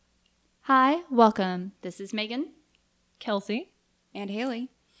Hi, welcome. This is Megan. Kelsey. And Haley.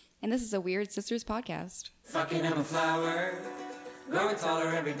 And this is a Weird Sisters podcast. Fucking I'm a flower, growing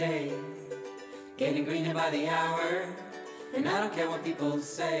taller every day, getting greener by the hour, and I don't care what people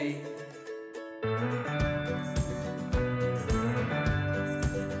say.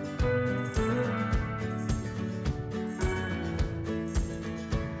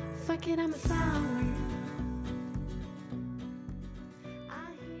 Fucking I'm a flower.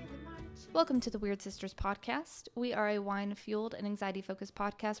 Welcome to the Weird Sisters podcast. We are a wine-fueled and anxiety-focused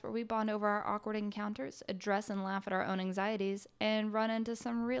podcast where we bond over our awkward encounters, address and laugh at our own anxieties, and run into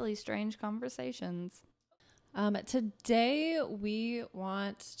some really strange conversations. Today we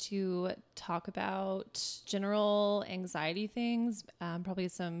want to talk about general anxiety things, probably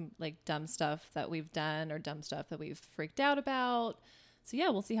some like dumb stuff that we've done or dumb stuff that we've freaked out about. So yeah,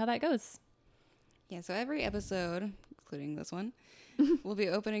 we'll see how that goes. Yeah, so every episode, including this one, we'll be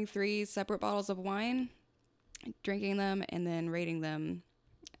opening 3 separate bottles of wine, drinking them, and then rating them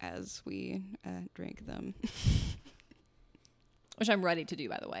as we drink them. Which I'm ready to do,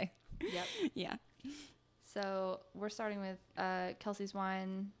 by the way. Yep. Yeah. So we're starting with Kelsey's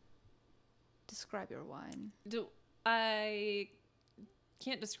wine. Describe your wine. I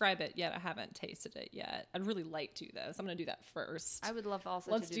can't describe it yet. I haven't tasted it yet. I'd really like to, though. So I'm going to do that first. I would love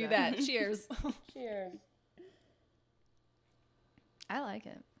also Let's to do that. Cheers. Cheers. I like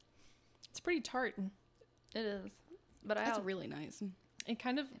it. It's pretty tart. It is. But That's really nice. It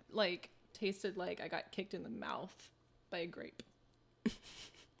kind of like tasted like I got kicked in the mouth by a grape. I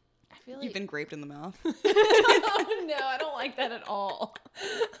feel like You've been graped in the mouth. Oh, no, I don't like that at all.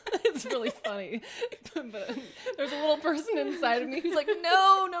 It's really funny. But there's a little person inside of me who's like,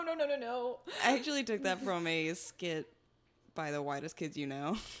 no. I actually took that from a skit by the Whitest Kids You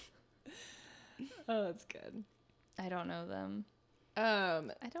Know. Oh, that's good. I don't know them.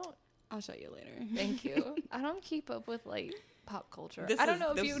 I'll show you later. Thank you. I don't keep up with like pop culture. This I don't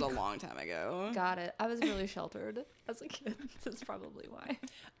know if this you was a long time ago. got it. I was really sheltered as a kid. That's probably why.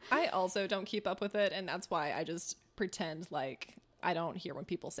 I also don't keep up with it, and that's why I just pretend like I don't hear when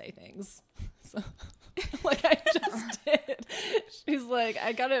people say things. So, like I just did. She's like,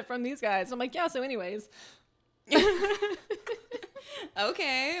 I got it from these guys. I'm like, yeah, so anyways.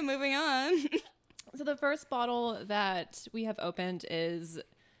 Okay, moving on. So the first bottle that we have opened is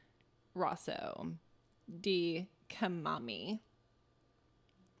Rosso di Kamami.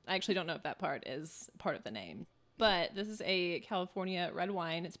 I actually don't know if that part is part of the name, but this is a California red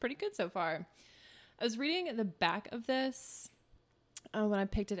wine. It's pretty good so far. I was reading the back of this when I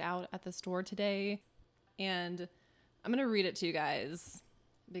picked it out at the store today, and I'm going to read it to you guys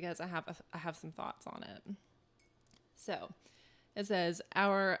because I have some thoughts on it. So it says,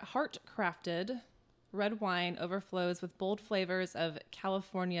 our heart-crafted red wine overflows with bold flavors of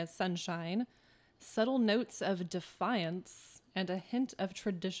California sunshine, subtle notes of defiance, and a hint of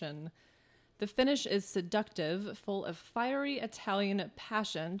tradition. The finish is seductive, full of fiery Italian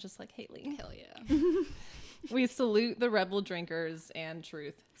passion, just like Haley. Hell yeah. We salute the rebel drinkers and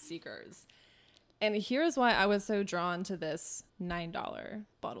truth seekers. And here's why I was so drawn to this $9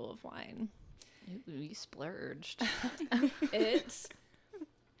 bottle of wine. Ooh, you splurged. It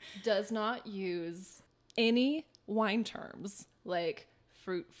does not use any wine terms like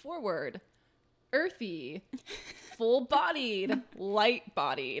fruit forward, earthy, full bodied, light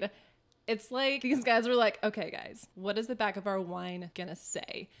bodied. It's like these guys were like, okay, guys, what is the back of our wine gonna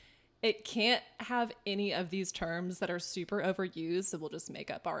say? It can't have any of these terms that are super overused, so we'll just make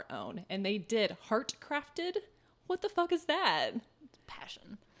up our own. And they did. Heart crafted? What the fuck is that?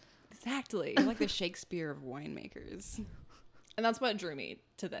 Passion. Exactly. They're like the Shakespeare of winemakers. And that's what drew me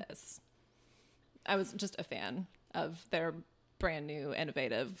to this. I was just a fan of their brand new,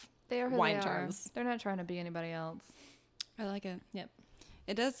 innovative They are who wine they are. terms. They're not trying to be anybody else. I like it. Yep.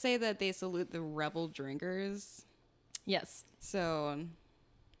 It does say that they salute the rebel drinkers. Yes. So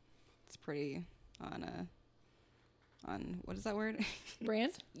it's pretty on what is that word?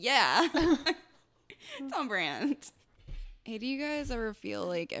 Brand? Yeah. It's on brand. Hey, do you guys ever feel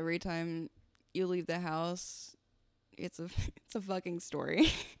like every time you leave the house, it's a fucking story?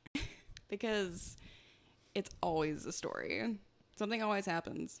 Because it's always a story. Something always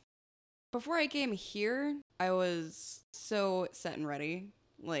happens. Before I came here, I was so set and ready.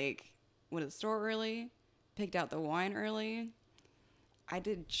 Like, went to the store early, picked out the wine early. I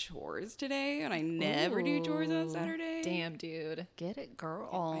did chores today, and I never do chores on Saturday. Damn, dude. Get it, girl.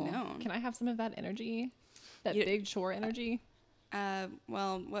 I know. Can I have some of that energy? That You- big chore energy?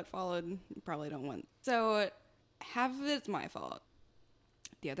 Well, what followed, you probably don't want. So, half of it's my fault.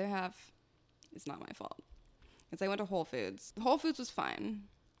 The other half is not my fault. Because I went to Whole Foods. Whole Foods was fine.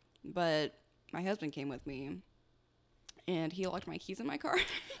 but my husband came with me, and he locked my keys in my car.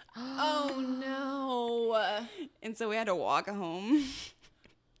 Oh no. And so we had to walk home.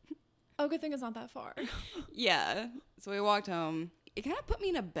 Oh, good thing it's not that far. Yeah. So we walked home. It kind of put me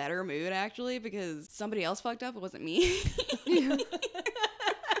in a better mood, actually, because somebody else fucked up. It wasn't me.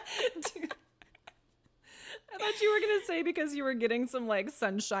 I thought you were gonna say because you were getting some like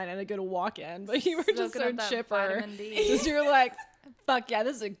sunshine and a good walk in, but you were just Soaking so up that chipper. vitamin D. Just you were like, fuck yeah,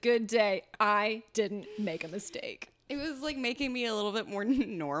 this is a good day. I didn't make a mistake. It was like making me a little bit more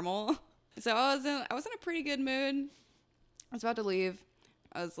normal. So I was in a pretty good mood. I was about to leave.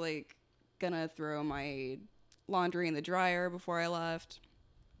 I was like gonna throw my laundry in the dryer before I left.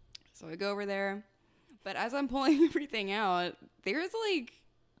 So I go over there. But as I'm pulling everything out, there's like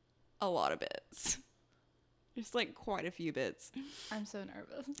a lot of bits. There's like quite a few bits. I'm so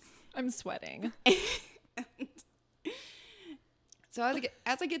nervous. I'm sweating. So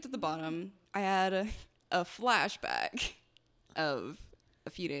as I get to the bottom, I had a flashback of a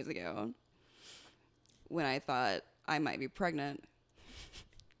few days ago when I thought I might be pregnant.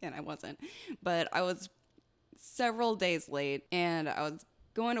 And I wasn't. But I was several days late, and I was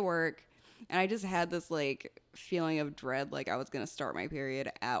going to work, and I just had this like feeling of dread, like I was gonna start my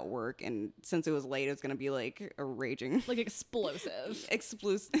period at work, and since it was late, it was gonna be like a raging, Like explosive.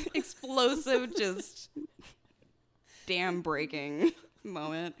 explosive, just dam breaking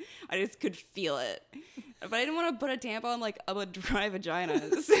moment. I just could feel it, but I didn't want to put a tampon like up a dry vagina.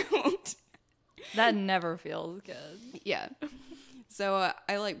 So That never feels good. yeah, so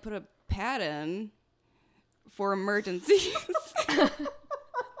I like put a pad in for emergencies.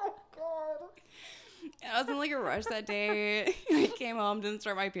 I was in like a rush that day. I came home, didn't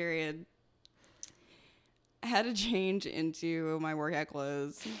start my period. I had to change into my workout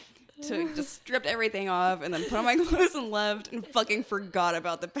clothes. Just stripped everything off and then put on my clothes and left and fucking forgot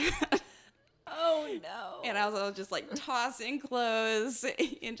about the pad. Oh no. And I was just like tossing clothes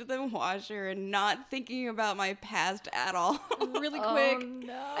into the washer and not thinking about my past at all. Really quick.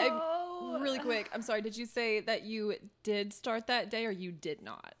 Really quick. I'm sorry. Did you say that you did start that day or you did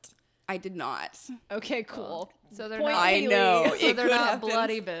not? I did not. Okay, cool. So they're Point not. I know. So It they're could not have been-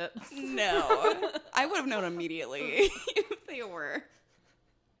 bloody bits. No. I would have known immediately if they were.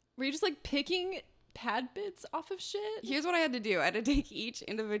 Were you just like picking pad bits off of shit? Here's what I had to do. I had to take each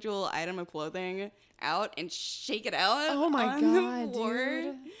individual item of clothing out and shake it out Oh my on God, the floor.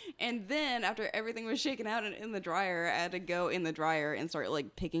 dude. And then after everything was shaken out and in the dryer, I had to go in the dryer and start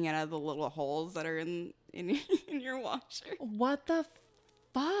like picking it out of the little holes that are in your washer. What the fuck?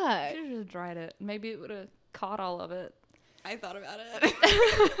 I should have dried it. Maybe it would have caught all of it. I thought about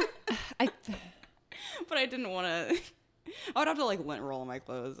it. I But I didn't want to. I would have to like lint roll my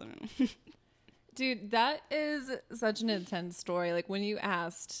clothes. I mean. Dude, that is such an intense story. Like when you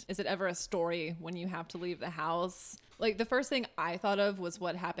asked, is it ever a story when you have to leave the house? Like the first thing I thought of was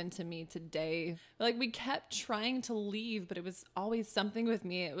what happened to me today. Like we kept trying to leave, but it was always something with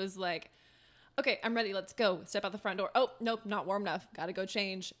me. It was like, okay, I'm ready. Let's go. Step out the front door. Oh, nope, not warm enough. Gotta go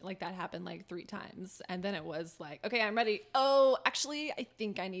change. Like that happened like 3 times. And then it was like, okay, I'm ready. Oh, actually, I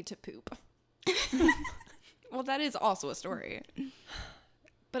think I need to poop. Well, that is also a story.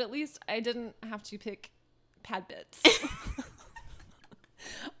 But at least I didn't have to pick pad bits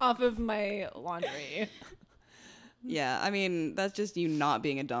off of my laundry. Yeah, I mean, that's just you not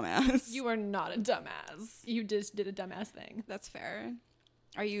being a dumbass. You are not a dumbass. You just did a dumbass thing. That's fair.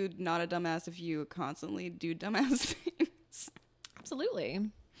 Are you not a dumbass if you constantly do dumbass things?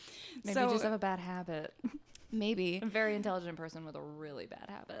 Absolutely. Maybe So- you just have a bad habit. Maybe. A very intelligent person with a really bad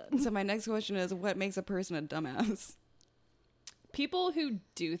habit. So my next question is, what makes a person a dumbass? People who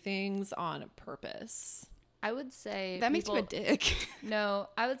do things on purpose. I would say That makes you a dick. No,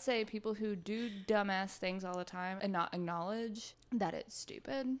 I would say people who do dumbass things all the time and not acknowledge that it's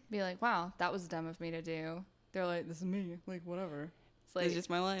stupid. Be like, wow, that was dumb of me to do. They're like, this is me. Like, whatever. It's like, It's just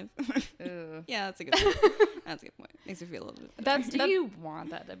my life. ugh. Yeah, that's a good point. That's a good point. Makes me feel a little bit better. That's Do you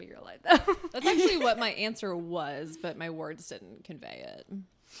want that to be your life, though? that's actually what my answer was, but my words didn't convey it.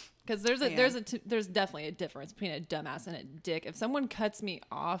 Because there's definitely a difference between a dumbass and a dick. If someone cuts me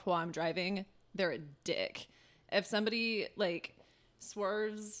off while I'm driving, they're a dick. If somebody like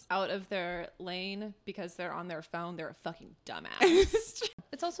swerves out of their lane because they're on their phone, they're a fucking dumbass.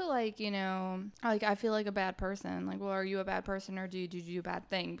 It's also like, you know, like I feel like a bad person. Like, well, are you a bad person or did you do a bad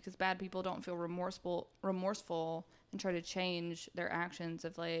thing? Because bad people don't feel remorseful and try to change their actions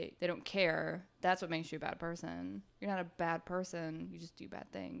if like they don't care. That's what makes you a bad person. You're not a bad person. You just do bad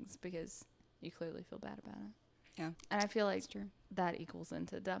things because you clearly feel bad about it. Yeah. And I feel like That's true. that equals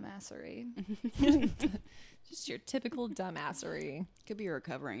into dumbassery. Just your typical dumbassery. Could be a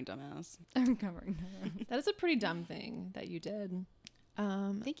recovering dumbass. I'm covering that. That is a pretty dumb thing that you did.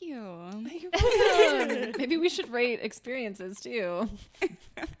 Thank you. You're welcome. Maybe we should rate experiences too.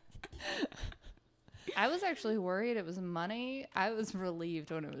 I was actually worried it was money. I was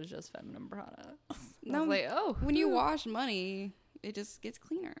relieved when it was just feminine products. I No, was like, oh, when you wash money, it just gets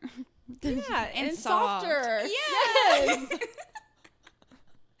cleaner. Yeah, And softer. Yes.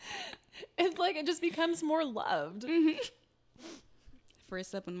 It's like it just becomes more loved. First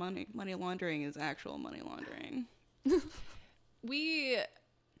step in money laundering is actual money laundering. We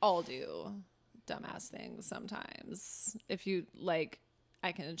all do dumbass things sometimes. If you like,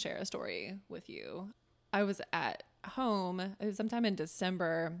 I can share a story with you. I was at home, it was sometime in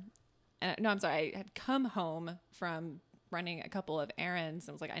December. And no, I'm sorry. I had come home from running a couple of errands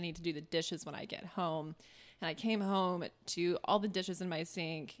and was like, I need to do the dishes when I get home. And I came home to all the dishes in my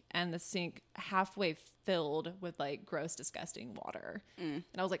sink and the sink halfway filled with like gross, disgusting water. And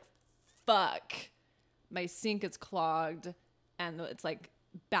I was like, fuck, my sink is clogged and it's like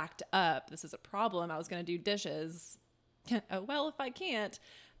backed up. This is a problem. I was going to do dishes. Oh, well, if I can't.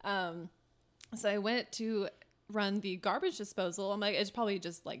 So I went to run the garbage disposal. I'm like, it's probably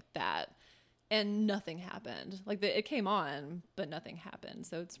just like that. And nothing happened. Like it came on, but nothing happened.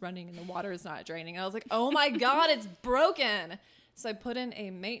 So it's running and the water is not draining. And I was like, oh my God, it's broken. So I put in a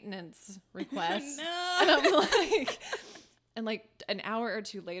maintenance request. No. And I'm like, and like an hour or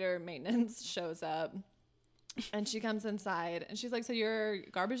two later, maintenance shows up and she comes inside and she's like, so your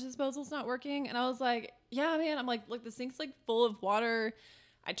garbage disposal's not working? And I was like, yeah, man. I'm like, look, the sink's like full of water.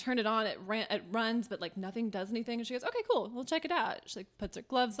 I turned it on. It runs, but like nothing does anything. And she goes, okay, cool. We'll check it out. She like puts her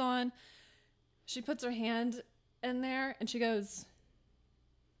gloves on. She puts her hand in there and she goes,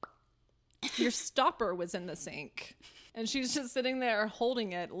 your stopper was in the sink. And she's just sitting there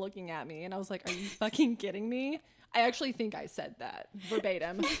holding it, looking at me. And I was like, are you fucking kidding me? I actually think I said that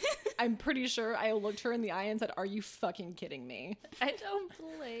verbatim. I'm pretty sure I looked her in the eye and said, are you fucking kidding me? I don't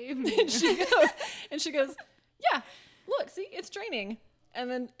blame you. And she goes, yeah, look, see, it's draining. And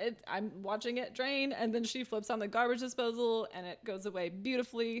then I'm watching it drain. And then she flips on the garbage disposal and it goes away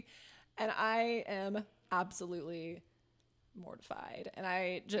beautifully. And I am absolutely mortified. And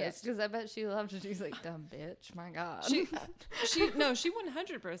I just... because I bet she loved it. She's like, dumb bitch, my God. She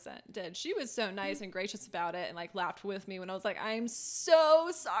 100% did. She was so nice and gracious about it and like laughed with me when I was like, I'm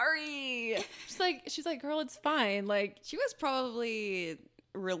so sorry. She's like, girl, it's fine. Like, She was probably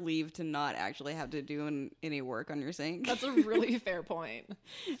relieved to not actually have to do any work on your sink. that's a really fair point.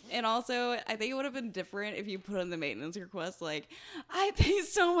 And also, I think it would have been different if you put in the maintenance request, like, I pay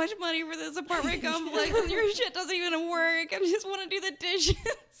so much money for this apartment complex and your shit doesn't even work. I just want to do the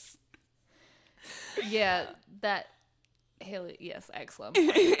dishes. Yeah, that Haley, yes, excellent.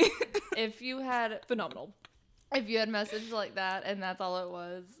 If you had Phenomenal. messaged like that and that's all it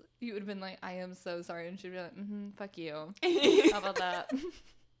was, you would have been like, I am so sorry. And she'd be like, fuck you. How about that?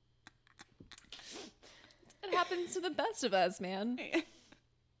 It happens to the best of us, man.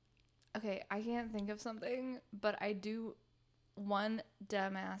 Okay, I can't think of something, but I do one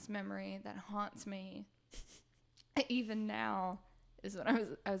dumbass memory that haunts me even now is when I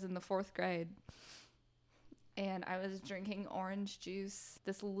was in the 4th grade and I was drinking orange juice.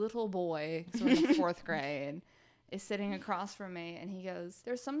 This little boy, so in the 4th grade, is sitting across from me and he goes,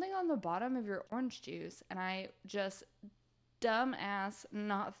 there's something on the bottom of your orange juice. And I just, dumbass,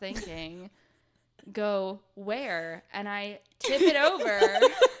 not thinking, go, where? And I tip it over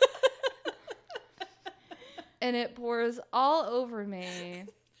and it pours all over me.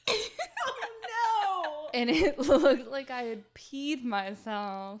 Oh, no. And it looked like I had peed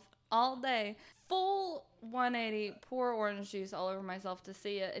myself all day. Full 180, pour orange juice all over myself to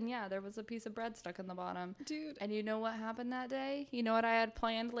see it. And yeah, there was a piece of bread stuck in the bottom. Dude. And you know what happened that day? You know what I had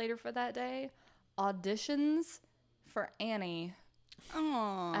planned later for that day? Auditions for Annie.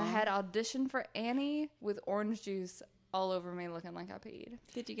 Aww. I had auditioned for Annie with orange juice all over me looking like I peed.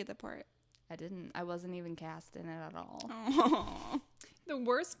 Did you get the part? I didn't. I wasn't even cast in it at all. Aww. The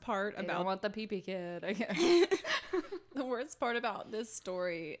worst part I about don't want the pee-pee kid, I guess. the worst part about this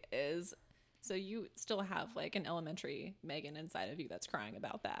story is, so you still have like an elementary Megan inside of you that's crying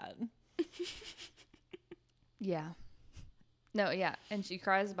about that. Yeah. No, yeah. And she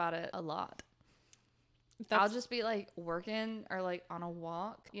cries about it a lot. I'll just be like working or like on a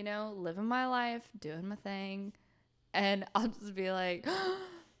walk, you know, living my life, doing my thing. And I'll just be like,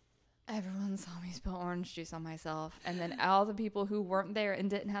 everyone saw me spill orange juice on myself. And then all the people who weren't there and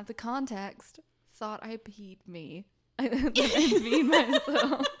didn't have the context thought I peed me. I peed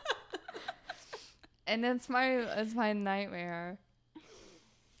myself. And it's my nightmare.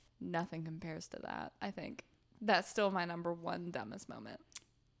 Nothing compares to that, I think. That's still my number one dumbest moment.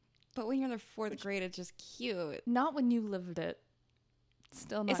 But when you're in the fourth grade, it's just cute. Not when you lived it.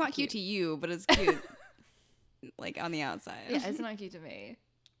 Still not It's not cute to you, but it's cute like on the outside. Yeah, it's not cute to me.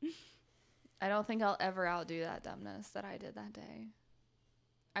 I don't think I'll ever outdo that dumbness that I did that day.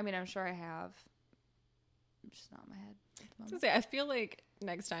 I mean, I'm sure I have. Just not in my head at the I was moment. gonna say, I feel like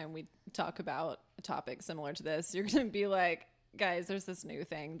next time we talk about a topic similar to this, you're going to be like, guys, there's this new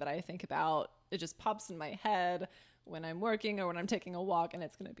thing that I think about. It just pops in my head when I'm working or when I'm taking a walk, and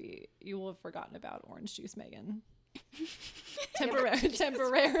it's going to be, you will have forgotten about orange juice, Megan.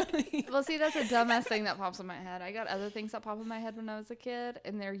 Temporarily. Well, see, that's a dumbass thing that pops in my head. I got other things that pop in my head when I was a kid,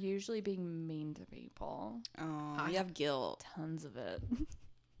 and they're usually being mean to people. Oh, you have guilt. Tons of it.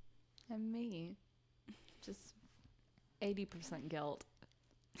 And me. Just 80% guilt.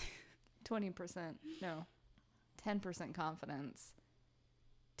 20%, no. 10% confidence.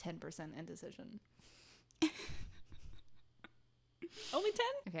 10% indecision. Only 10?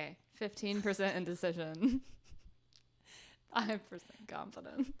 Okay, 15% indecision. 5%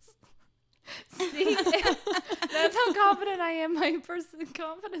 confidence. See, that's how confident I am. My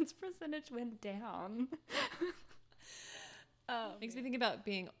confidence percentage went down. Makes me think about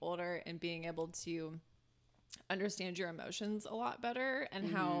being older and being able to understand your emotions a lot better,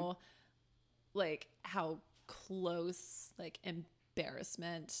 and how close like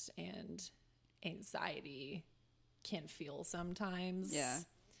embarrassment and anxiety can feel sometimes. Yeah.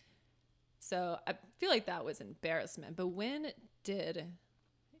 So I feel like that was embarrassment. But when did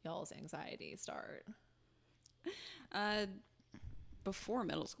y'all's anxiety start? Before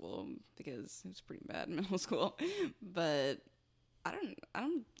middle school, because it was pretty bad in middle school. But I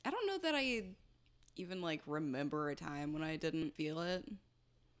don't know that I even like remember a time when I didn't feel it.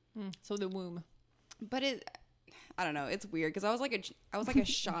 So the womb. But I don't know. It's weird because I was like a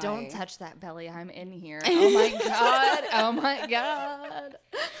shy. Don't touch that belly. I'm in here. Oh my god. Oh my god.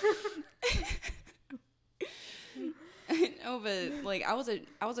 No, but like I was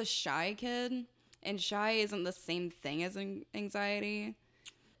a shy kid, and shy isn't the same thing as anxiety.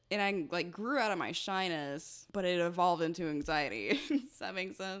 And I like grew out of my shyness, but it evolved into anxiety. Does that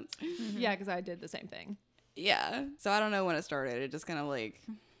make sense? Yeah, because I did the same thing. Yeah. So I don't know when it started. It just kind of like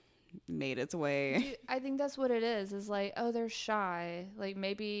made its way. Dude, I think that's what it is like, oh, they're shy. Like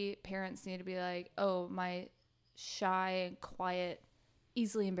maybe parents need to be like, oh, my shy, quiet,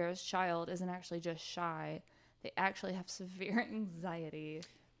 easily embarrassed child isn't actually just shy. They actually have severe anxiety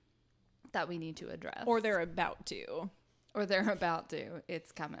that we need to address. Or they're about to. Or they're about to.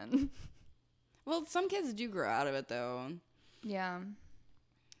 It's coming. Well, some kids do grow out of it though. Yeah.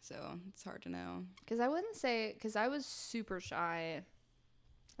 So it's hard to know. Because I wouldn't say, because I was super shy.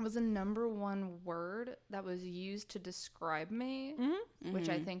 It was the number one word that was used to describe me, which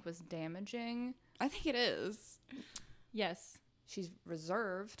I think was damaging. I think it is. Yes. She's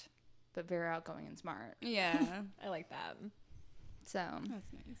reserved, but very outgoing and smart. Yeah. I like that. So That's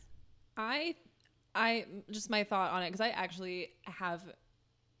nice. I just my thought on it, because I actually have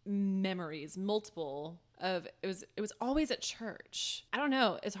memories, multiple of it was always at church. I don't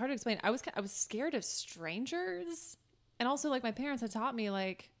know, it's hard to explain. I was scared of strangers, and also like my parents had taught me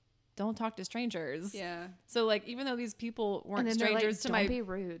like don't talk to strangers. Yeah. So like even though these people weren't and then strangers like, to don't my be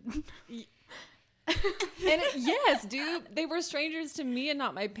rude. yes, dude, they were strangers to me and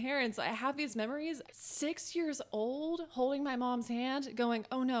not my parents. I have these memories, 6 years old, holding my mom's hand, going,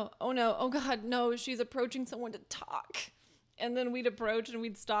 oh no, oh God, no, she's approaching someone to talk. And then we'd approach and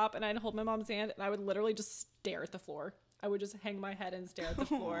we'd stop, and I'd hold my mom's hand, and I would literally just stare at the floor. I would just hang my head and stare at the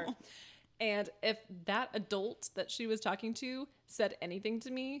floor. And if that adult that she was talking to said anything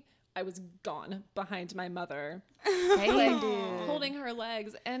to me, I was gone behind my mother. Hey, dude. Holding her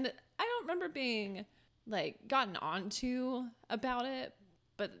legs. And I don't remember being like gotten onto about it,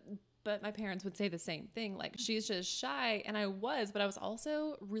 but my parents would say the same thing, like she's just shy. And I was, but I was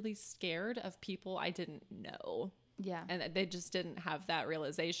also really scared of people I didn't know. Yeah. And they just didn't have that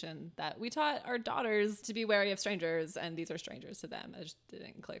realization that we taught our daughters to be wary of strangers, and these are strangers to them. It just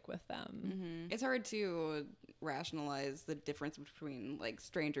didn't click with them. It's hard to rationalize the difference between like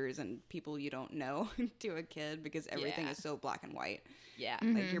strangers and people you don't know to a kid, because everything Yeah. is so black and white. Yeah.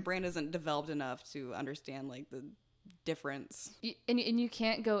 Like your brain isn't developed enough to understand like the difference. And you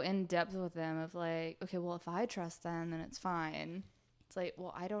can't go in depth with them of like, okay, well, if I trust them, then it's fine. It's like,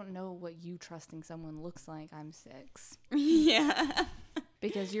 well, I don't know what you trusting someone looks like. I'm 6. Yeah.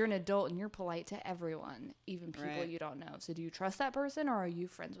 Because you're an adult and you're polite to everyone, even people Right. you don't know. So do you trust that person, or are you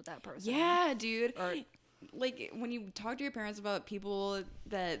friends with that person? Yeah, dude. Or like when you talk to your parents about people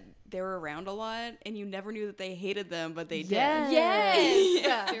that they were around a lot and you never knew that they hated them, but they did.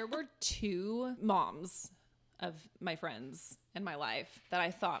 Yes. There were 2 moms of my friends in my life that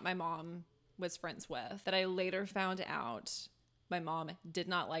I thought my mom was friends with, that I later found out my mom did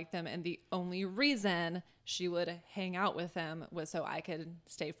not like them, and the only reason she would hang out with them was so I could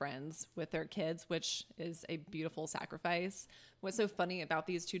stay friends with their kids, which is a beautiful sacrifice. What's so funny about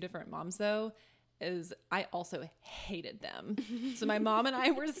these 2 different moms, though, is I also hated them. So my mom and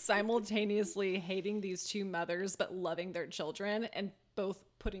I were simultaneously hating these 2 mothers, but loving their children, and both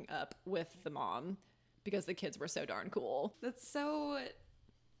putting up with the mom because the kids were so darn cool. That's so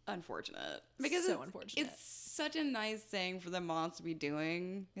unfortunate. Because so unfortunate. It's such a nice thing for the moms to be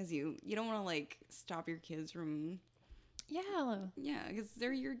doing, because you don't want to like stop your kids from because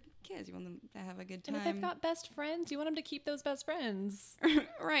they're your kids. You want them to have a good time. And if they've got best friends, you want them to keep those best friends.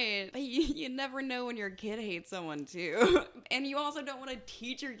 Right. But you never know when your kid hates someone too. And you also don't want to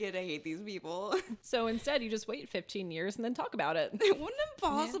teach your kid to hate these people. So instead, you just wait 15 years and then talk about it. What an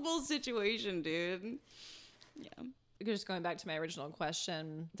impossible situation, dude. Yeah. Just going back to my original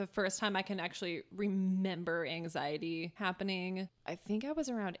question, the first time I can actually remember anxiety happening, I think I was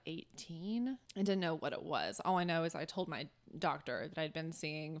around 18. I didn't know what it was. All I know is I told my doctor that I'd been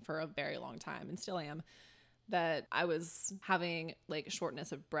seeing for a very long time and still am, that I was having like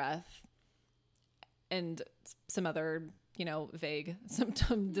shortness of breath and some other, vague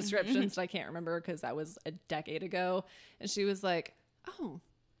symptom descriptions that I can't remember because that was a decade ago. And she was like, "Oh,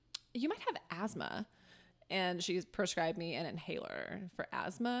 you might have asthma." And she prescribed me an inhaler for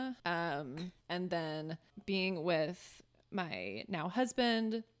asthma. And then being with my now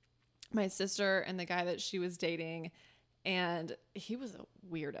husband, my sister, and the guy that she was dating, and he was a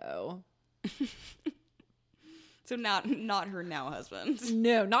weirdo. So not her now husband.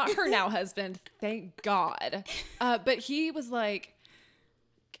 No, not her now husband. Thank God. But he was like,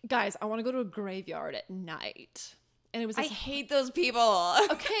 "Guys, I want to go to a graveyard at night." And it was I hate those people.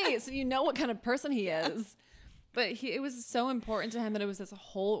 Okay, so you know what kind of person he is. But it was so important to him that it was this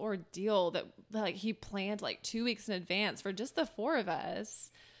whole ordeal that like he planned like 2 weeks in advance for just the 4 of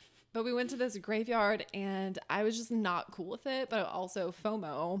us. But we went to this graveyard and I was just not cool with it, but also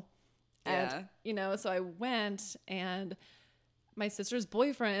FOMO. And, so I went, and my sister's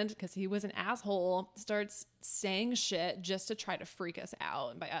boyfriend, because he was an asshole, starts saying shit just to try to freak us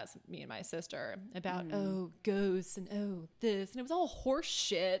out. And by us, me and my sister, about, oh, ghosts and oh, this. And it was all horse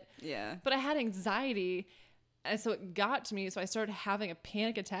shit. Yeah. But I had anxiety. And so it got to me. So I started having a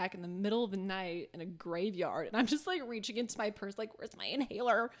panic attack in the middle of the night in a graveyard. And I'm just like reaching into my purse, like, where's my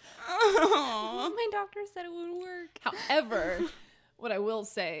inhaler? Oh, My doctor said it wouldn't work. However, what I will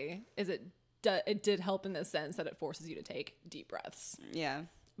say is it did help in the sense that it forces you to take deep breaths. yeah.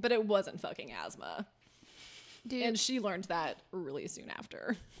 But it wasn't fucking asthma. Dude, And she learned that really soon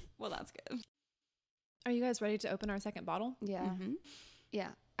after. Well, that's good. Are you guys ready to open our second bottle? yeah. Mm-hmm. Yeah.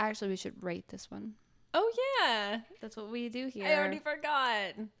 Actually, we should rate this one. Oh, yeah. That's what we do here. I already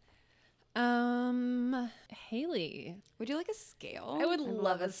forgot. Haley. Would you like a scale? I would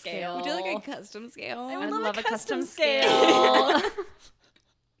love a scale. Would you like a custom scale? I would I'd love a custom scale.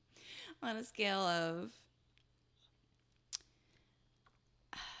 On a scale of...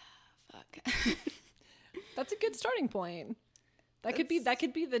 fuck. That's a good starting point. That could be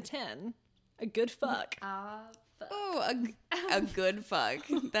the 10. A good fuck. Oh, a good fuck.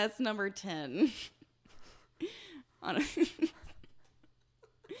 That's number 10.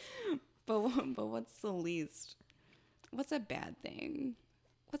 But what's the least? What's a bad thing?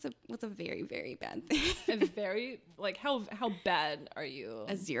 What's a very, very bad thing? A very, like, how bad are you?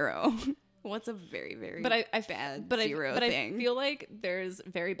 A 0. What's a very, very bad zero thing? I feel like there's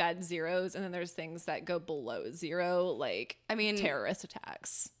very bad zeros, and then there's things that go below 0, like, I mean, terrorist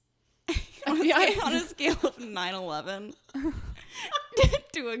attacks. on a scale of 9/11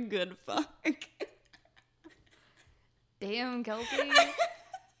 to a good fuck. Damn, Kelsey.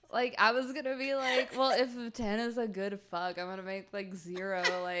 Like, I was gonna be like, well, if 10 is a good fuck, I'm gonna make like 0,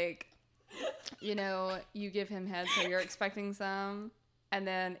 like, you give him head, so you're expecting some, and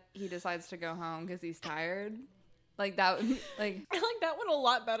then he decides to go home because he's tired. Like, that would, like... I like that one a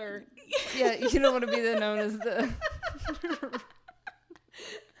lot better. Yeah, you don't want to be known as the...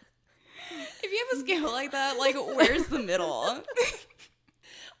 If you have a scale like that, like, where's the middle?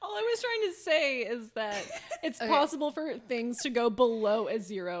 All I was trying to say is that it's possible for things to go below a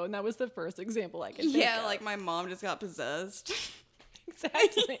 0, and that was the first example I could think of. Like my mom just got possessed.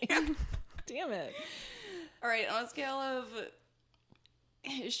 Exactly. Damn it. All right, on a scale of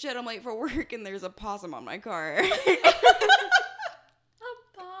shit, I'm late for work and there's a possum on my car. A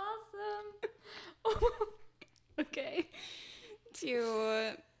possum.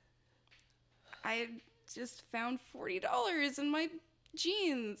 to, I just found $40 in my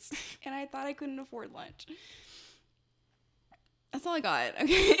jeans, and I thought I couldn't afford lunch. That's all I got.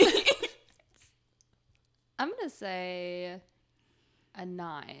 Okay. I'm going to say a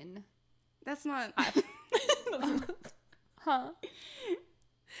 9. That's not. Huh?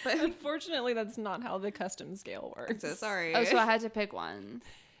 But Unfortunately, that's not how the custom scale works. I'm so sorry. Oh, so I had to pick one.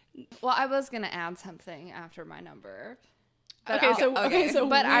 Well, I was going to add something after my number. But Okay, so but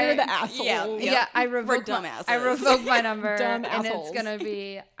we're I- the assholes. yeah. Yeah, I revoked dumbasses. I revoked my number, Dumb and assholes. it's gonna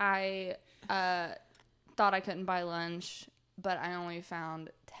be I thought I couldn't buy lunch, but I only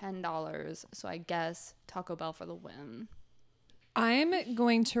found $10, so I guess Taco Bell for the win. I'm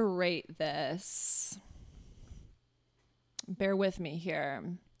going to rate this. Bear with me here.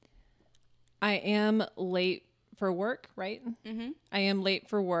 I am late for work, right? Mm-hmm. I am late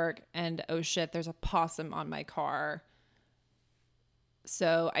for work, and oh shit, there's a possum on my car.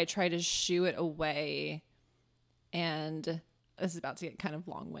 So I try to shoo it away, and this is about to get kind of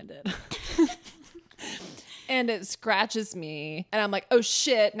long-winded. And it scratches me, and I'm like, oh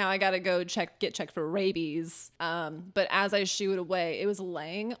shit, now I gotta go get checked for rabies. But as I shoo it away, it was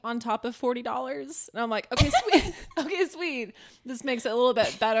laying on top of $40. And I'm like, okay, sweet. Okay, sweet. This makes it a little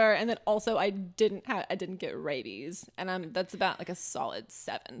bit better. And then also I didn't get rabies. And that's about like a solid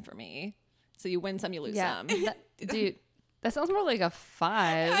 7 for me. So you win some, you lose some. Dude, that sounds more like a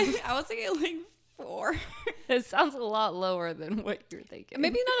 5. I was thinking like 4. It sounds a lot lower than what you're thinking.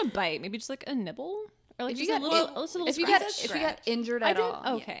 Maybe not a bite, maybe just like a nibble. Or like If just you a got- little, just a little if you scratch. got if you got injured at all,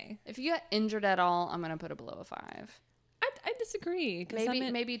 Okay. If you got injured at all, I'm gonna put it below a 5. I disagree. 'Cause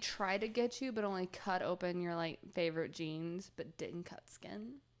Maybe try to get you, but only cut open your like favorite jeans, but didn't cut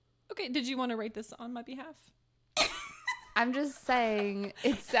skin. Okay, did you want to rate this on my behalf? I'm just saying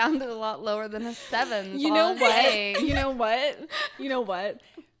it sounded a lot lower than a 7. You know what? You know what? You know what?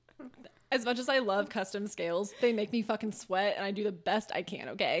 As much as I love custom scales, they make me fucking sweat, and I do the best I can.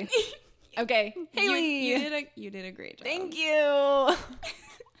 Okay. Okay, Haley. You did a great job. Thank you.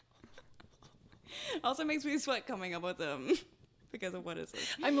 Also makes me sweat coming up with them because of what is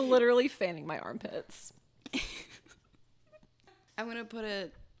this? I'm literally fanning my armpits. I'm gonna put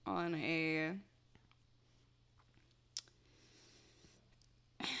it on a.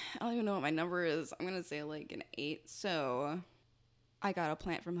 I don't even know what my number is. I'm gonna say like an 8. So, I got a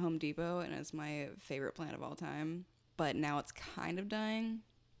plant from Home Depot, and it's my favorite plant of all time. But now it's kind of dying.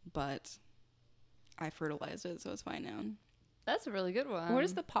 But I fertilized it, so it's fine now. That's a really good one. Where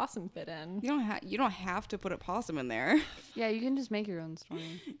does the possum fit in? You don't have to put a possum in there. Yeah, you can just make your own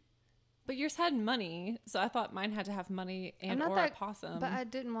story. But yours had money, so I thought mine had to have money I'm and not or that- a possum. But I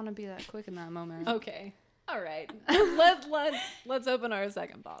didn't want to be that quick in that moment. Okay. All right. Let's open our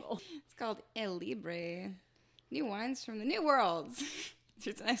second bottle. It's called El Libre. New wines from the New World.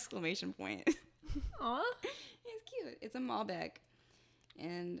 There's an exclamation point. Aw. It's cute. It's a Malbec.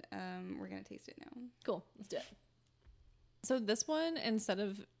 And we're going to taste it now. Cool. Let's do it. So this one, instead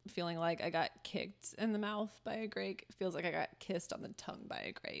of feeling like I got kicked in the mouth by a grape, feels like I got kissed on the tongue by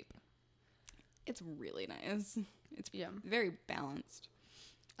a grape. It's really nice. It's Yeah. very balanced.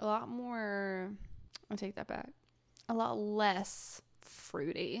 A lot more. I'll take that back. A lot less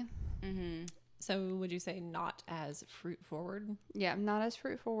fruity. Mm-hmm. So would you say not as fruit forward? Yeah, not as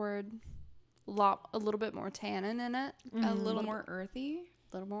fruit forward. A little bit more tannin in it. A little more earthy.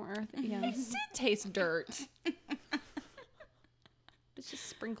 A little more earthy. Yes. Did taste dirt. It's just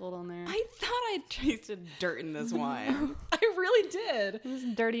sprinkled on there. I thought I tasted dirt in this wine. I really did. It was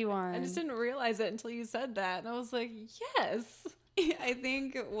dirty wine. I just didn't realize it until you said that. And I was like, yes. I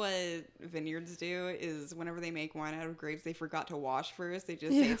think what vineyards do is whenever they make wine out of grapes, they forgot to wash first. They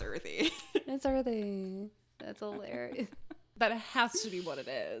just say it's earthy. It's earthy. That's hilarious. That has to be what it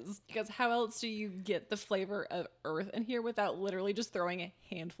is. Because how else do you get the flavor of earth in here without literally just throwing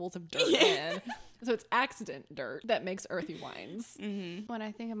handfuls of dirt in? So it's accident dirt that makes earthy wines. Mm-hmm. When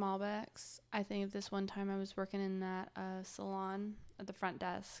I think of Malbecs, I think of this one time I was working in that salon at the front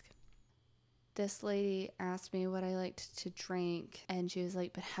desk. This lady asked me what I liked to drink, and she was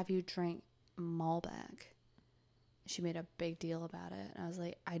like, "But have you drank Malbec?" She made a big deal about it, and I was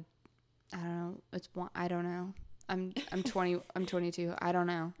like, "I don't know. It's one. I don't know. I'm 20. I'm 22. I don't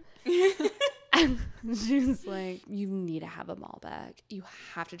know." And she was like, "You need to have a Malbec. You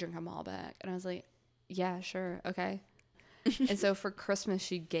have to drink a Malbec." And I was like, "Yeah, sure, okay." And so for Christmas,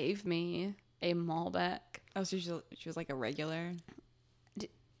 she gave me a Malbec. Oh, so she was like a regular?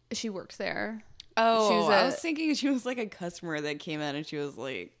 She worked there. Oh, I was thinking she was like a customer that came in and she was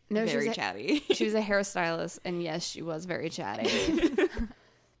like very chatty. She was a hairstylist, and yes, she was very chatty.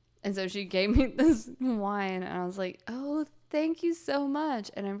 And so she gave me this wine, and I was like, oh, thank you so much.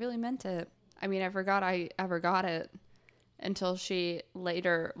 And I really meant it. I mean, I forgot I ever got it until she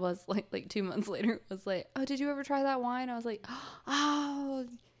later was like 2 months later was like, oh, did you ever try that wine? I was like, oh,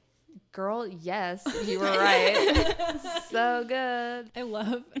 girl, yes, you were right. So good.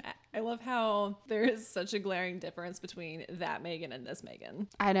 I love how there is such a glaring difference between that Megan and this Megan.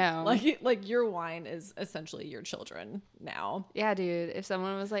 I know. Like your wine is essentially your children now. Yeah, dude. If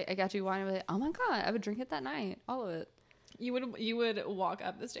someone was like, I got you wine, I'd be like, oh my God, I would drink it that night. All of it. You would walk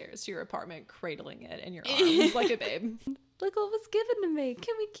up the stairs to your apartment cradling it in your arms like a babe. Look what was given to me.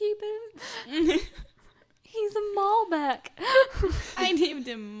 Can we keep him? He's a Malbec. I named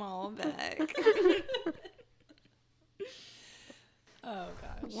him Malbec. Oh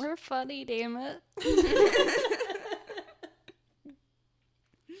gosh. We're funny, damn it.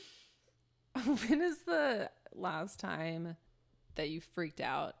 When is the last time that you freaked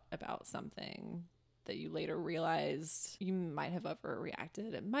out about something that you later realized you might have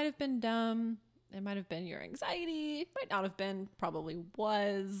overreacted? It might have been dumb. It might have been your anxiety. It might not have been. Probably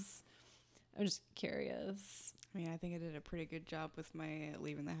was. I'm just curious. I mean, I think I did a pretty good job with my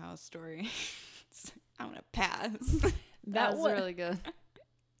leaving the house story. I'm gonna pass. That was really good.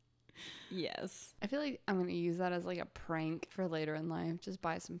 Yes. I feel like I'm going to use that as like a prank for later in life. Just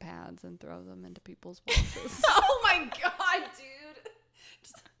buy some pads and throw them into people's washes. Oh my God, dude.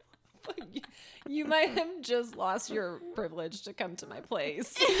 You might have just lost your privilege to come to my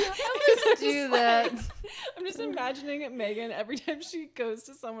place. Do that. I'm just imagining it, Megan, every time she goes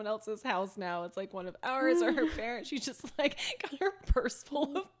to someone else's house now, it's like one of ours or her parents, she just like got her purse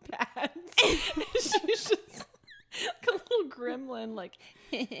full of pads. She's just like a little gremlin, like.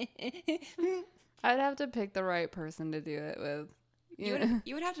 I'd have to pick the right person to do it with.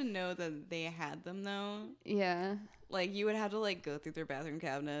 You would have to know that they had them though. Yeah. Like you would have to like go through their bathroom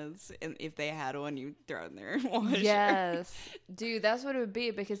cabinets, and if they had one, you throw it in their washer. Yes. Dude, that's what it would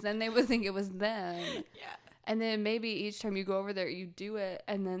be, because then they would think it was them. Yeah. And then maybe each time you go over there, you do it,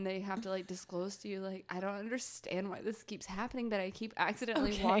 and then they have to like disclose to you, like, I don't understand why this keeps happening, but I keep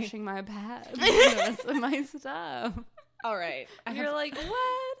accidentally washing my pads with the rest of my stuff. All right. You're like,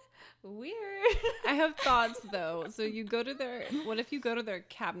 what? Weird. I have thoughts though. So what if you go to their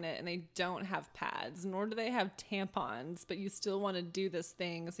cabinet and they don't have pads, nor do they have tampons, but you still want to do this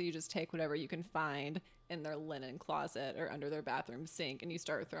thing, so you just take whatever you can find in their linen closet or under their bathroom sink and you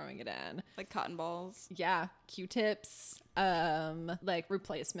start throwing it in. Like cotton balls. Yeah. Q-tips, like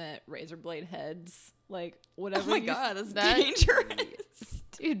replacement razor blade heads, like whatever. Oh my God, that's dangerous.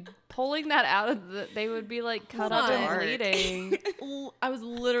 Dude, pulling that out of they would be like cut up and bleeding. I was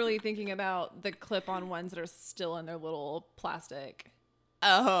literally thinking about the clip-on ones that are still in their little plastic.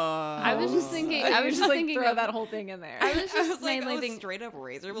 Oh, I was just thinking. I was just like thinking throw that whole thing in there. I was just mainly like, thinking straight up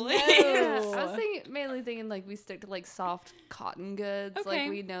razor blade. Yeah, I was mainly thinking like we stick to like soft cotton goods. Okay. Like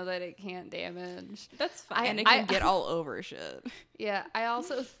we know that it can't damage. That's fine. And it can get all over shit. Yeah, I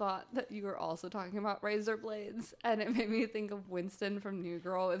also thought that you were also talking about razor blades, and it made me think of Winston from New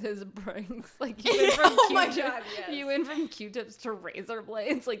Girl with his pranks. Like you went from my God, yes. You went from Q-tips to razor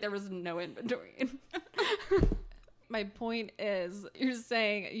blades. Like there was no in between. My point is, you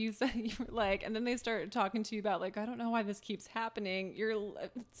said you were like, and then they start talking to you about like, I don't know why this keeps happening.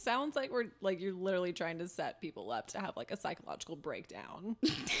 It sounds like you're literally trying to set people up to have like a psychological breakdown.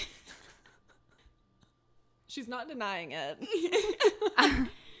 She's not denying it.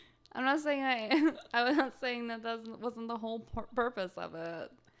 I'm not saying I was not saying that wasn't the whole purpose of it.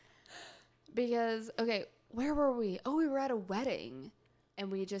 Because okay, where were we? Oh, we were at a wedding. And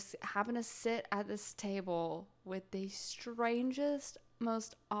we just happened to sit at this table with the strangest,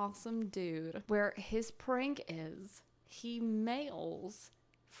 most awesome dude, where his prank is he mails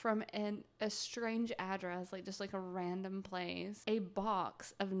from a strange address, like just like a random place, a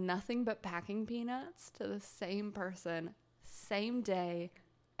box of nothing but packing peanuts to the same person, same day,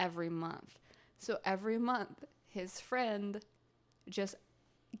 every month. So every month, his friend just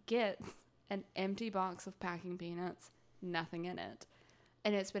gets an empty box of packing peanuts, nothing in it.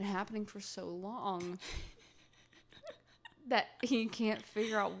 And it's been happening for so long that he can't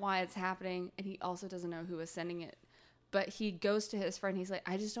figure out why it's happening. And he also doesn't know who is sending it. But he goes to his friend. He's like,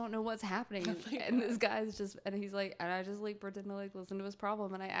 I just don't know what's happening. And this guy's just, and he's like, and I just like pretend to like listen to his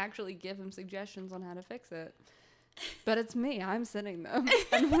problem. And I actually give him suggestions on how to fix it. But it's me. I'm sending them.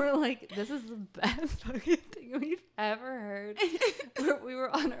 And we're like, this is the best fucking thing we've ever heard. We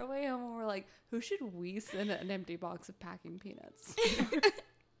were on our way home and we're like, who should we send an empty box of packing peanuts?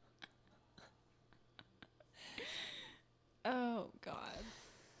 Oh,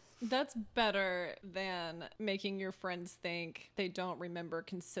 God. That's better than making your friends think they don't remember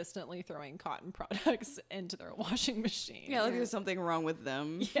consistently throwing cotton products into their washing machine. Yeah, like there's something wrong with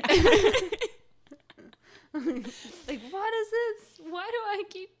them. Yeah. Like, what is this? Why do I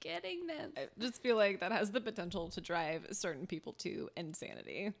keep getting this? I just feel like that has the potential to drive certain people to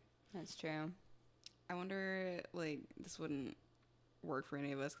insanity. That's true. I wonder, like, this wouldn't work for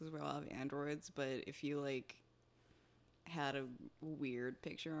any of us because we all have Androids, but if you, like, had a weird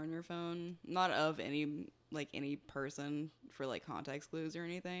picture on your phone, not of any person for, like, context clues or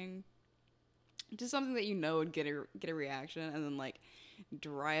anything, just something that you know would get a reaction, and then, like,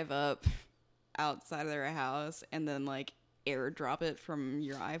 drive up outside of their house and then, like, airdrop it from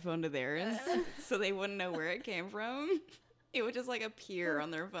your iPhone to theirs so they wouldn't know where it came from. It would just, like, appear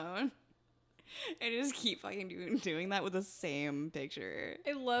on their phone. And just keep fucking doing that with the same picture.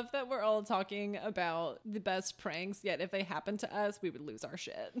 I love that we're all talking about the best pranks, yet if they happen to us, we would lose our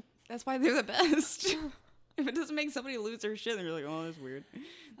shit. That's why they're the best. If it doesn't make somebody lose their shit, then you're like, oh, that's weird.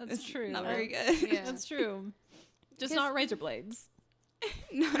 That's true. Not very good. Yeah. That's true. Just not razor blades.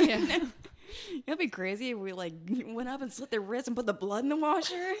 No. That'd be crazy if we, like, went up and slit their wrists and put the blood in the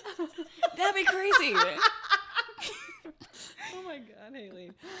washer. That'd be crazy. Oh my god,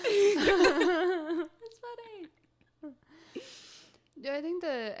 Haley. That's funny. Yeah,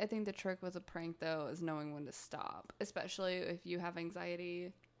 I think the trick with a prank though is knowing when to stop, especially if you have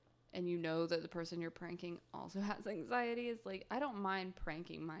anxiety and you know that the person you're pranking also has anxiety. It's like, I don't mind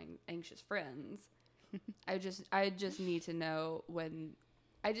pranking my anxious friends. I just need to know when.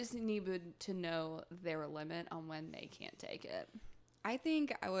 I just need to know their limit on when they can't take it. I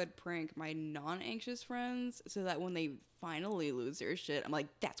think I would prank my non-anxious friends so that when they finally lose their shit, I'm like,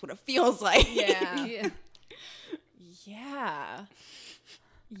 that's what it feels like. Yeah. Yeah. Yeah.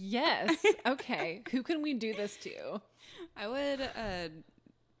 Yes. Okay. Who can we do this to? I would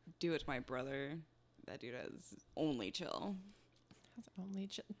do it to my brother. That dude is only chill.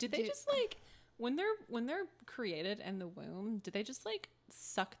 Did they just like when they're created in the womb, did they just like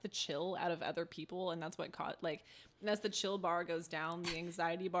suck the chill out of other people, and that's what caught like, and as the chill bar goes down, the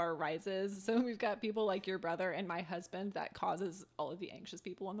anxiety bar rises. So we've got people like your brother and my husband that causes all of the anxious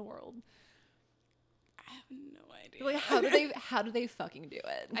people in the world. I have no idea. Like, how do they fucking do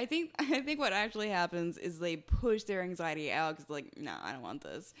it? I think what actually happens is they push their anxiety out because, like, no, I don't want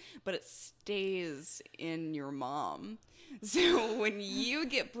this. But it stays in your mom. So when you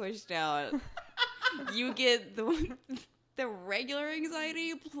get pushed out, you get the regular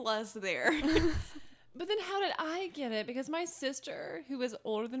anxiety plus theirs. But then how did I get it? Because my sister, who is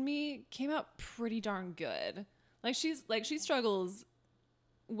older than me, came out pretty darn good. She struggles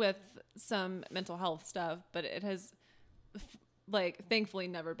with some mental health stuff, but it has thankfully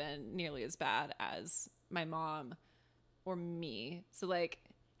never been nearly as bad as my mom or me. So like,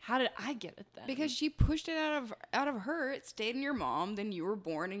 how did I get it then? Because she pushed it out of her. It stayed in your mom. Then you were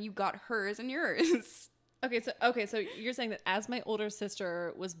born and you got hers and yours. Okay, so you're saying that as my older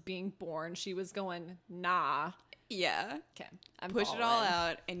sister was being born, she was going, nah. Yeah. Okay. I'm Pushed it all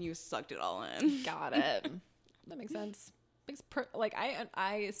out and you sucked it all in. Got it. That makes sense.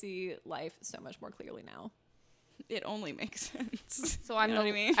 I see life so much more clearly now. It only makes sense. So I'm You know the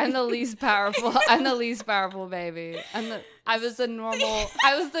what I mean? I'm the least powerful. I'm the least powerful baby. I was the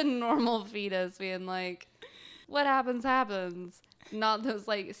normal fetus being like, what happens. Not those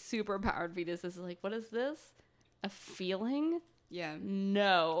like super powered fetuses. Like, what is this? A feeling? Yeah.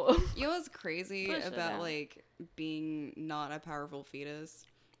 No. You know what's crazy Push it about out. like being not a powerful fetus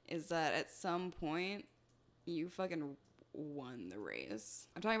is that at some point you fucking won the race.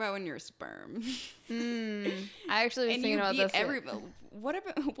 I'm talking about when you're a sperm. I actually was And thinking you about beat this.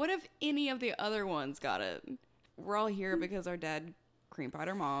 what if any of the other ones got it? We're all here because our dad cream pied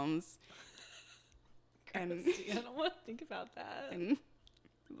our moms. And, I don't want to think about that.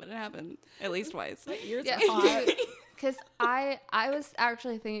 but it happened at least twice. Yours Yeah, are hot. because I was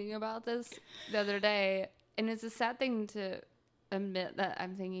actually thinking about this the other day, and it's a sad thing to admit that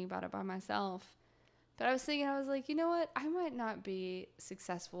I'm thinking about it by myself. But I was thinking, I was like, you know what? I might not be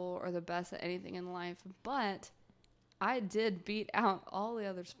successful or the best at anything in life, but I did beat out all the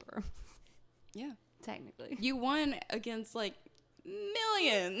other sperms. Yeah. Technically. You won against like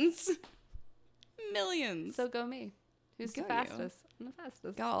millions. So go me. Who's the Go you. fastest? I'm the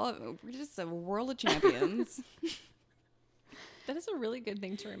fastest. God, we're just a world of champions. That is a really good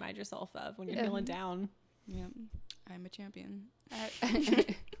thing to remind yourself of when you're Yeah. feeling down. Yeah, I'm a champion.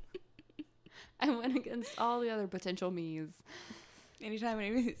 I went against all the other potential me's. Anytime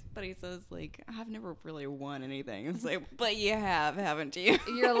anybody says like, I've never really won anything, it's like, but you have, haven't you?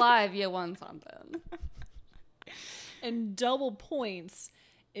 You're alive. You won something. And double points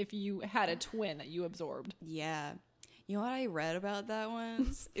if you had a twin that you absorbed. Yeah. You know what I read about that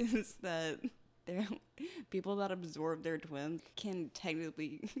once is that there people that absorb their twins can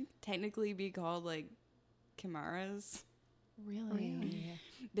technically be called like chimeras. Really?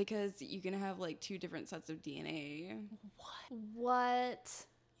 Because you can have like 2 different sets of DNA. What?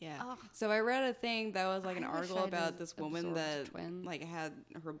 Yeah. Ugh. So I read a thing that was like an I wish article I'd about this woman absorbed that twins. like had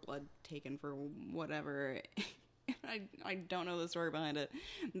her blood taken for whatever. I don't know the story behind it,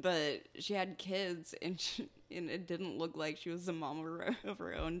 but she had kids and it didn't look like she was the mom of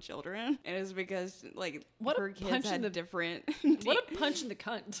her own children. And it's because like What a her punch kids in had the- different. What a punch in the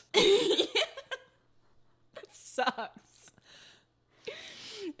cunt. That sucks.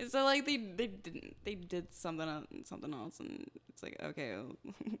 And so like they did something else, and it's like, okay,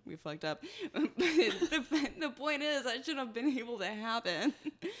 we fucked up. But the point is that shouldn't have been able to happen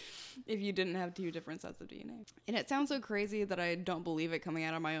if you didn't have 2 different sets of DNA. And it sounds so crazy that I don't believe it coming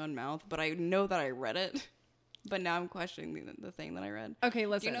out of my own mouth, but I know that I read it. But now I'm questioning the thing that I read. Okay, Do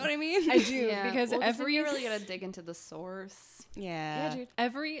listen. you know what I mean? I do, Yeah, because well, 'cause then every you really gotta dig into the source. Yeah. Yeah, dude.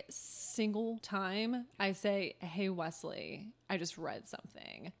 Every single time I say, "Hey, Wesley, I just read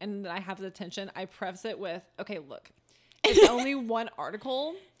something," and I have the attention, I preface it with, "Okay, look, it's only one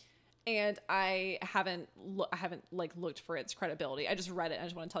article, and I haven't like looked for its credibility. I just read it. And I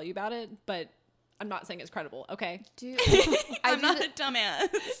just want to tell you about it, but I'm not saying it's credible. Okay." Do I'm not a dumbass.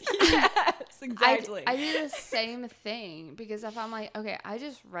 Yes, exactly. I do the same thing, because if I'm like, okay, I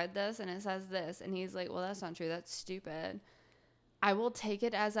just read this and it says this, and he's like, well, that's not true, that's stupid, I will take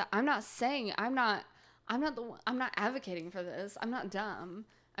it as I'm not saying I'm not advocating for this. I'm not dumb.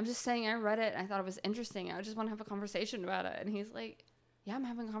 I'm just saying I read it and I thought it was interesting. I just want to have a conversation about it. And he's like, yeah, I'm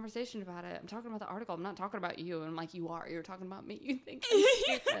having a conversation about it. I'm talking about the article. I'm not talking about you. And I'm like, you're talking about me. You think I'm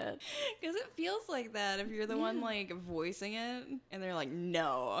stupid. Because it feels like that if you're the one like voicing it and they're like,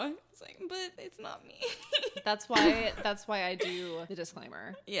 no. It's like, but it's not me. That's why I do the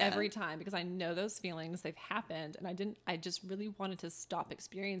disclaimer every Yeah. time, because I know those feelings, they've happened, and I just really wanted to stop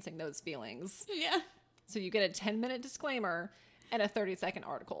experiencing those feelings. Yeah. So you get a 10-minute disclaimer and a 30-second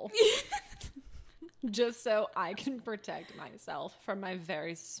article. Just so I can protect myself from my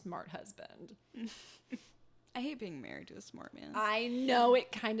very smart husband. I hate being married to a smart man. I know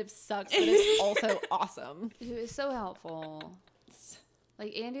it kind of sucks, but it's also awesome. Dude, it's so helpful.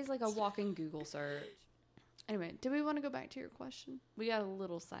 Like, Andy's like a walking Google search. Anyway, do we want to go back to your question? We got a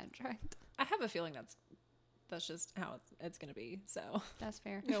little sidetracked. I have a feeling that's just how it's going to be. So That's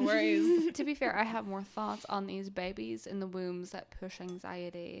fair. no worries. To be fair, I have more thoughts on these babies in the wombs that push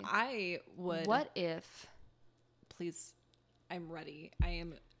anxiety. I would. What if Please, I'm ready. I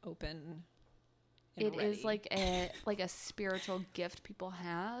am open. it Ready. is like a spiritual gift people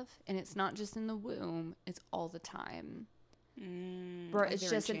have, and it's not just in the womb, it's all the time. Where like it's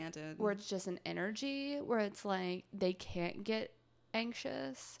they're just enchanted. where it's just an energy where it's like they can't get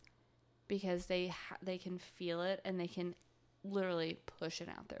anxious because they can feel it and they can literally push it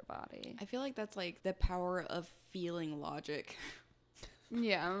out their body. I feel like that's like the power of feeling logic.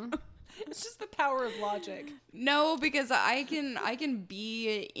 Yeah. It's just the power of logic. No, because I can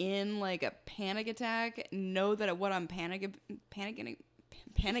be in like a panic attack, know that what I'm panicking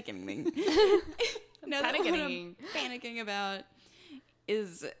know that what I'm panicking about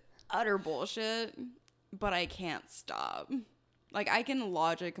is utter bullshit, but I can't stop. Like, I can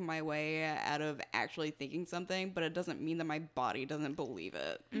logic my way out of actually thinking something, but it doesn't mean that my body doesn't believe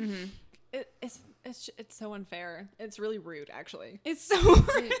it. Mm-hmm. It's so unfair. It's really rude, actually. It's so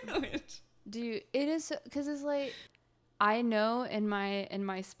rude. Dude, it is, because it's like, I know in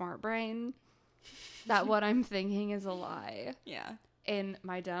my smart brain that what I'm thinking is a lie. Yeah. And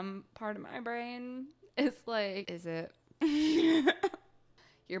my dumb part of my brain is like, is it?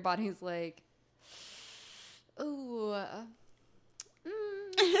 Your body's like, ooh.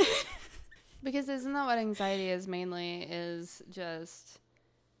 Because isn't that what anxiety is mainly, is just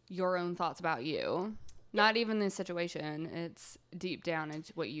your own thoughts about you? Not even the situation. It's deep down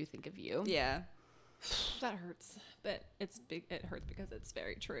into what you think of you. Yeah. That hurts, but it's big. It hurts because it's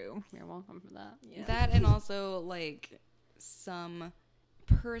very true. You're welcome for that. Yeah. That, and also like some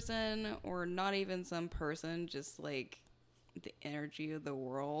person, or not even some person, just like the energy of the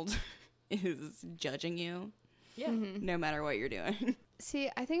world is judging you. Yeah. Mm-hmm. No matter what you're doing. See,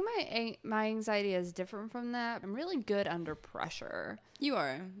 I think my anxiety is different from that. I'm really good under pressure. You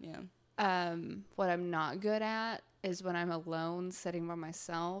are, yeah. What I'm not good at is when I'm alone, sitting by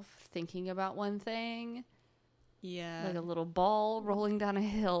myself, thinking about one thing, Yeah. like a little ball rolling down a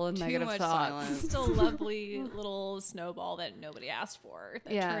hill and Too negative much thoughts. silence. Just a lovely little snowball that nobody asked for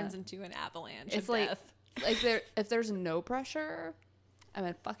that Yeah. turns into an avalanche It's of like, death. if there's no pressure, I'm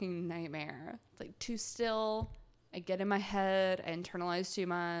a fucking nightmare. It's like too still. I get in my head. I internalize too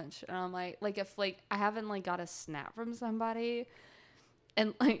much. And I'm like if like I haven't like got a snap from somebody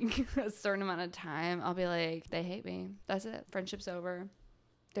and like a certain amount of time, I'll be like, they hate me. That's it. Friendship's over.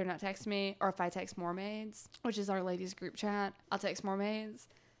 They're not texting me. Or if I text More Maids, which is our ladies group chat, I'll text More Maids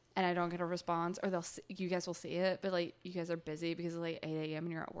and I don't get a response, or you guys will see it, but like you guys are busy because it's like 8 a.m.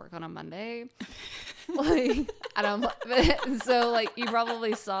 and you're at work on a Monday. Like, and I'm so like you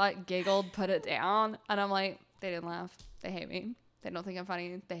probably saw it, giggled, put it down, and I'm like, they didn't laugh. They hate me. They don't think I'm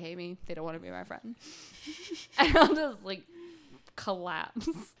funny. They hate me. They don't want to be my friend. And I'll just like collapse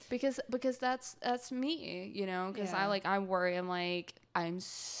because that's me, you know, because Yeah. I worry. I'm like, I'm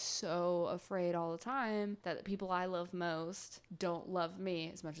so afraid all the time that the people I love most don't love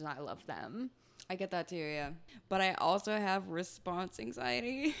me as much as I love them. I get that too, yeah. But I also have response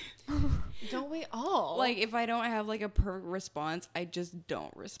anxiety. Don't we all? Like, if I don't have like a perfect response, I just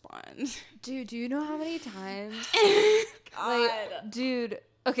don't respond. Dude, do you know how many times God. like, dude,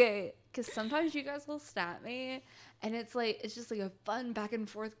 okay, because sometimes you guys will snap me and it's just like a fun back and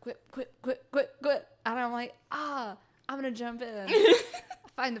forth quip, and I'm like, I'm gonna jump in.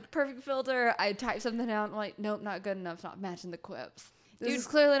 Find the perfect filter. I type something out. I'm like, nope, not good enough. Not matching the quips. This is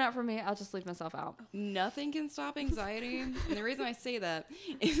clearly not for me. I'll just leave myself out. Nothing can stop anxiety. And the reason I say that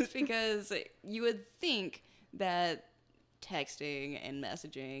is because you would think that texting and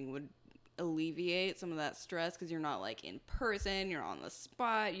messaging would alleviate some of that stress because you're not like in person, you're on the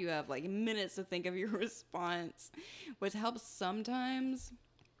spot, you have like minutes to think of your response, which helps sometimes,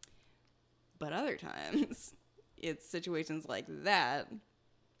 but other times it's situations like that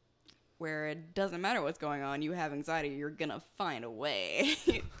where it doesn't matter what's going on, you have anxiety, you're gonna find a way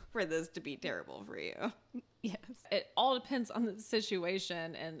for this to be terrible for you. Yes. It all depends on the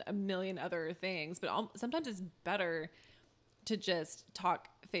situation and a million other things, but sometimes it's better to just talk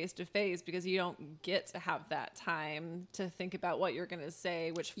face to face because you don't get to have that time to think about what you're going to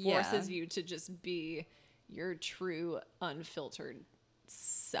say, which forces you to just be your true unfiltered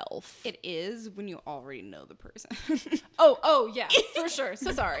self. It is when you already know the person. Oh yeah, for sure.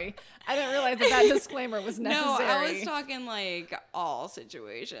 So sorry. I didn't realize that disclaimer was necessary. No, I was talking like all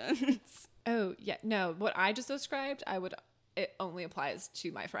situations. Oh yeah, no. What I just described, it only applies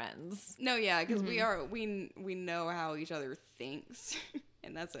to my friends. No, yeah, because we know how each other thinks,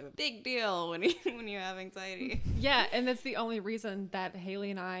 and that's a big deal when you have anxiety. Yeah, and that's the only reason that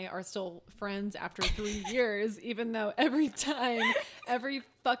Haley and I are still friends after 3 years, even though every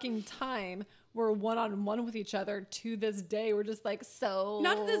fucking time we're one-on-one with each other to this day, we're just like, so.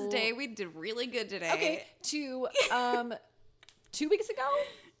 Not to this day. We did really good today. Okay, 2 weeks ago.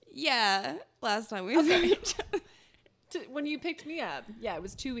 Yeah, last time we saw each other. When you picked me up, yeah, it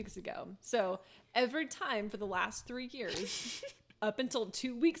was 2 weeks ago. So every time for the last 3 years, up until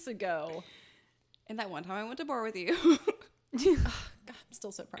 2 weeks ago. And that one time I went to bar with you. God, I'm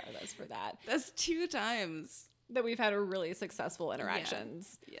still so proud of us for that. That's 2 times. That we've had a really successful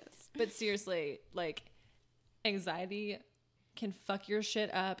interactions. Yeah. Yes. But seriously, like, anxiety can fuck your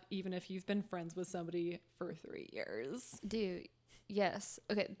shit up even if you've been friends with somebody for 3 years. Dude, yes.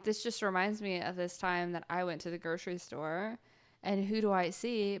 Okay, this just reminds me of this time that I went to the grocery store, and who do I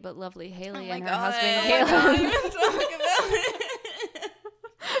see but lovely Haley and her husband Caleb. Even talk about it.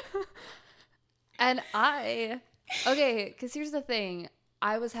 And because here's the thing.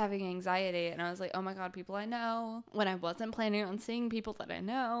 I was having anxiety, and I was like, oh my God, people I know, when I wasn't planning on seeing people that I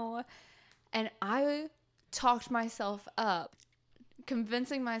know. And I talked myself up,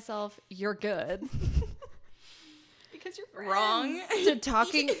 convincing myself, you're good. Because you're friends. Wrong. to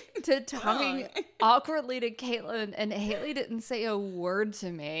talking Wrong. awkwardly to Caitlin, and Haley didn't say a word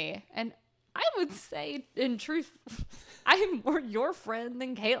to me. And I would say, in truth, I'm more your friend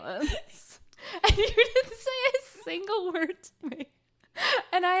than Caitlin's. And you didn't say a single word to me.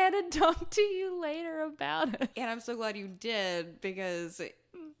 And I had to talk to you later about it. And I'm so glad you did, because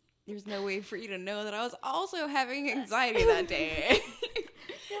there's no way for you to know that I was also having anxiety that day.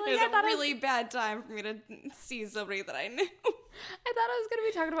 It was a really bad time for me to see somebody that I knew. I thought I was going to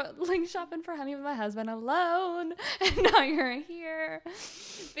be talking about link shopping for honey with my husband alone. And now you're here.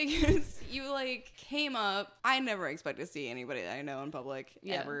 Because you like came up. I never expect to see anybody that I know in public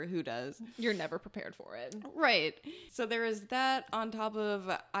ever. Who does? You're never prepared for it. Right. So there was that on top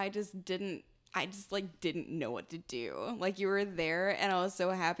of I just didn't know what to do. Like, you were there and I was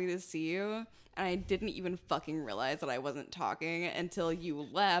so happy to see you. And I didn't even fucking realize that I wasn't talking until you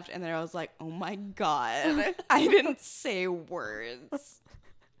left. And then I was like, oh my God, I didn't say words.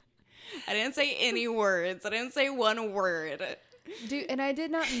 I didn't say any words. I didn't say one word. Dude, and I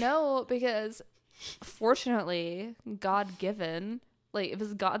did not know because, fortunately, God-given, like, it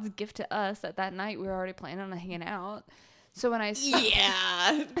was God's gift to us that night we were already planning on hanging out. So when I saw,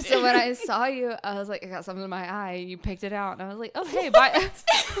 Yeah. so when I saw you, I was like, I got something in my eye. You picked it out, and I was like, oh hey, bye.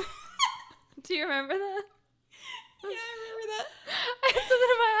 Do you remember that? Yeah, I remember that. I had something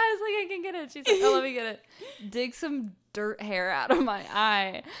in my eye. I was like, I can get it. She's like, oh, let me get it. Dig some dirt hair out of my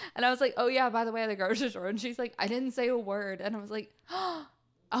eye. And I was like, oh yeah, by the way, at the grocery store. And she's like, I didn't say a word. And I was like, oh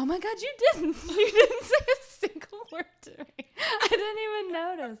my God, you didn't. You didn't say a single word to me. I didn't even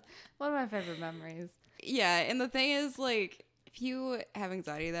notice. One of my favorite memories. Yeah, and the thing is, like, if you have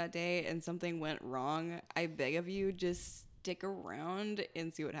anxiety that day and something went wrong, I beg of you, just stick around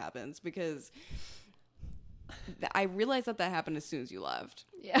and see what happens, because I realized that happened as soon as you left.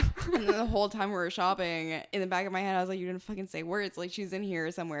 Yeah. And then the whole time we were shopping, in the back of my head, I was like, you didn't fucking say words. Like, she's in here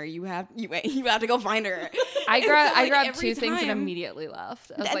somewhere. You have to go find her. I grabbed every two things and time- immediately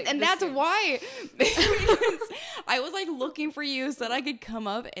left. I was like, and this that's is- why. Because I was like looking for you so that I could come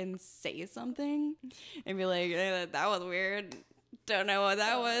up and say something and be like, that was weird. Don't know what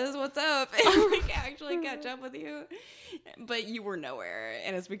that was. What's up? And like actually catch up with you. But you were nowhere.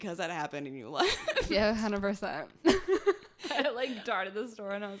 And it's because that happened and you left. Yeah, 100%. I like darted the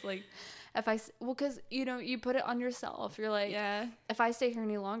store and I was like, because you put it on yourself. You're like, Yeah. if I stay here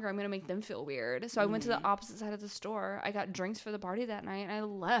any longer, I'm gonna make them feel weird. So I went to the opposite side of the store. I got drinks for the party that night and I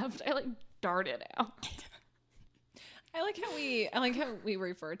left. I like darted out. I like how we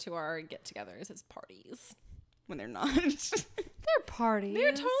refer to our get-togethers as parties. When they're not. They're parties.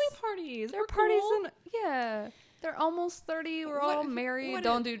 They're totally parties. They're We're parties cool. and yeah. They're almost 30. We're all married.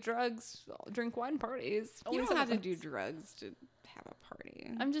 Don't do drugs. Drink wine parties. You Always don't have to have do drugs to have a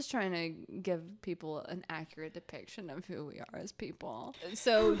party. I'm just trying to give people an accurate depiction of who we are as people.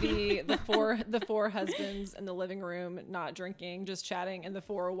 So the four husbands in the living room not drinking, just chatting, and the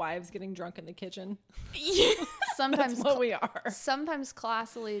four wives getting drunk in the kitchen. Sometimes That's what we are. Sometimes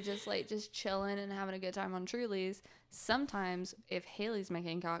classily just chilling and having a good time on Trulies. Sometimes if Haley's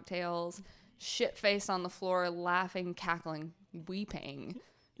making cocktails, shit faced on the floor, laughing, cackling, weeping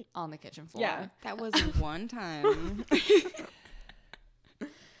on the kitchen floor. Yeah. That was one time.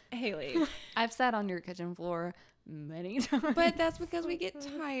 Haley, I've sat on your kitchen floor many times. But that's because we get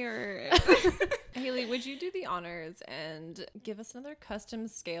tired. Haley, would you do the honors and give us another custom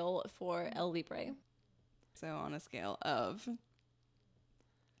scale for El Libre? So on a scale of,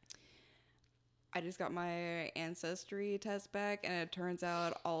 I just got my ancestry test back, and it turns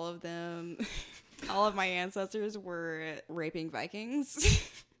out all of my ancestors were raping Vikings.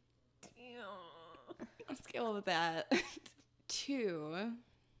 On a scale of that, 2,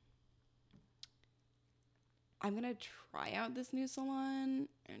 I'm gonna try out this new salon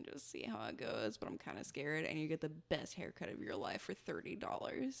and just see how it goes, but I'm kind of scared. And you get the best haircut of your life for $30.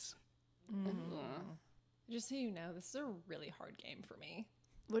 Just so you know, this is a really hard game for me.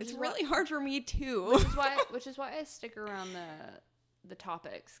 It's really hard for me too. which is why I stick around the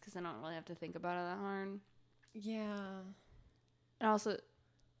topics, because I don't really have to think about it that hard. Yeah. And also,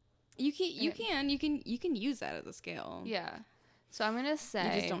 You can use that as a scale. yeah. So I'm gonna say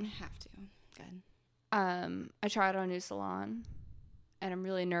You just don't have to. Go ahead. I tried on a new salon, and I'm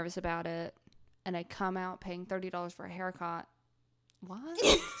really nervous about it. And I come out paying $30 for a haircut. What?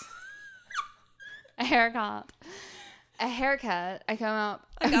 A haircut. I come out.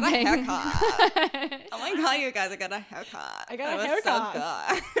 I got a paying- haircut. Oh my god, you guys! I got a haircut. I got a It was haircut.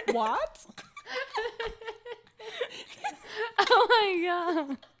 So good. What? Oh my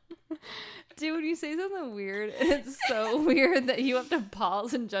god. Dude, when you say something weird, it's so weird that you have to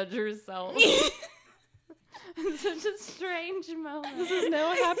pause and judge yourself. It's such a strange moment. This is now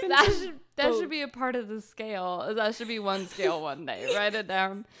what happens. That should be a part of the scale. That should be one scale one day. Write it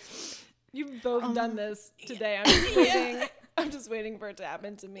down. You've both done this today. I'm just waiting for it to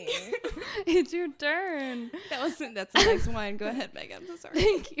happen to me. It's your turn. That's the next one. Go ahead, Megan. I'm so sorry.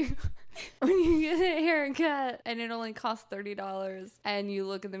 Thank you. When you get a haircut and it only costs $30 and you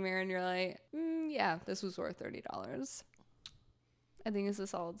look in the mirror and you're like, yeah, this was worth $30. I think it's a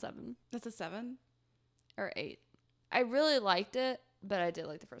solid 7 That's a 7. or 8. I really liked it, but I did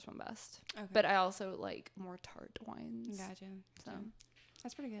like the first one best. Okay. But I also like more tart wines. Gotcha. So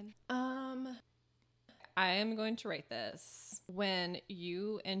That's pretty good. I am going to rate this when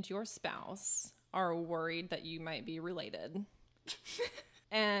you and your spouse are worried that you might be related.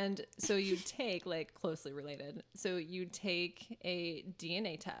 And so you take, like, closely related. So you take a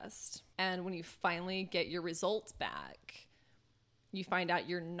DNA test, and when you finally get your results back, you find out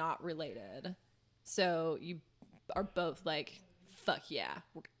you're not related. So you are both like, fuck yeah,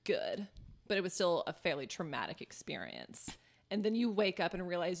 we're good. But it was still a fairly traumatic experience. And then you wake up and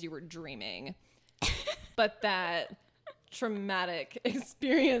realize you were dreaming. But that traumatic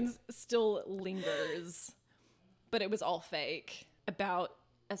experience still lingers, but it was all fake. About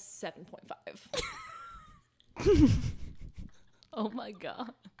a 7.5. Oh my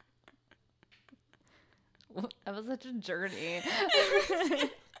god. That was such a journey.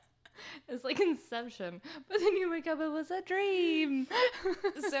 It's like Inception, but then you wake up, it was a dream.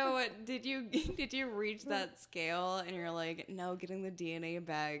 So did you reach that scale and you're like, no, getting the DNA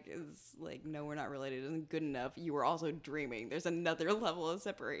back is like, no, we're not related, isn't good enough. You were also dreaming. There's another level of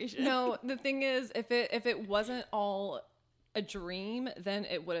separation. No, the thing is, if it wasn't all a dream, then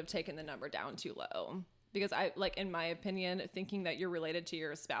it would have taken the number down too low. Because I, like, in my opinion, thinking that you're related to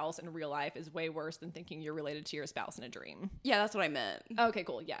your spouse in real life is way worse than thinking you're related to your spouse in a dream. Yeah, that's what I meant. Okay,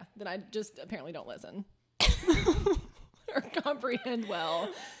 cool. Yeah. Then I just apparently don't listen. Or comprehend well.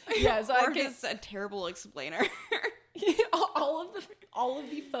 Yeah, so Or I guess just a terrible explainer. all of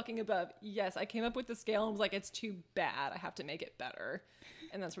the fucking above. Yes, I came up with the scale and was like, it's too bad. I have to make it better.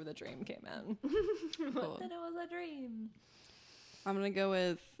 And that's where the dream came in. Cool. Then it was a dream. I'm gonna go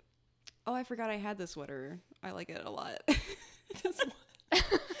with, oh, I forgot I had this sweater. I like it a lot.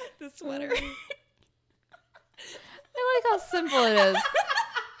 This sweater. I like how simple it is.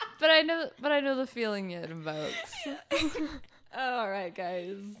 But I know the feeling it evokes. All right,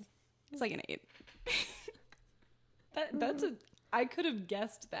 guys. It's like an 8. I could have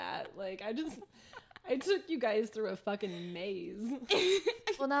guessed that. Like, I took you guys through a fucking maze.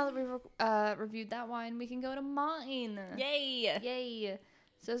 Well, now that we've reviewed that wine, we can go to mine. Yay! Yay.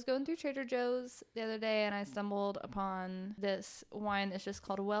 So I was going through Trader Joe's the other day and I stumbled upon this wine that's just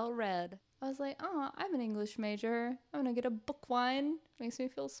called Well Red. I was like, oh, I'm an English major. I'm going to get a book wine. Makes me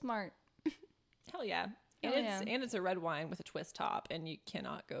feel smart. Hell yeah. Hell yeah. And it's a red wine with a twist top, and you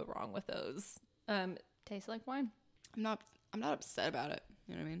cannot go wrong with those. Tastes like wine. I'm not upset about it.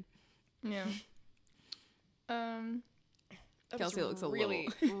 You know what I mean? Yeah. Kelsey looks a really,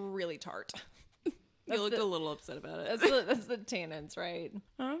 really tart. You looked a little upset about it. That's the tannins, right?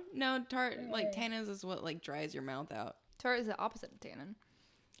 Huh? No, tart, like, tannins is what, like, dries your mouth out. Tart is the opposite of tannin.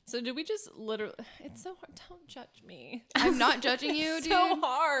 So did we just literally? It's so hard. Don't judge me. I'm not judging you, It's dude. so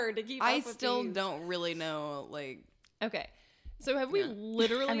hard to keep I up with still these. don't really know, like, Okay. So have we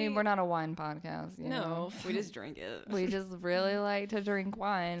literally? I mean, we're not a wine podcast. You know? No. we just drink it. We just really like to drink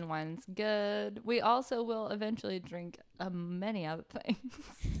wine. Wine's good. We also will eventually drink many other things,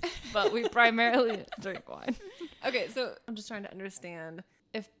 but we primarily drink wine. Okay, so I'm just trying to understand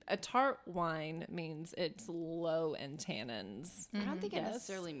if a tart wine means it's low in tannins. I don't think it Yes.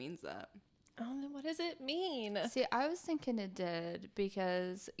 necessarily means that. Oh, then what does it mean? See, I was thinking it did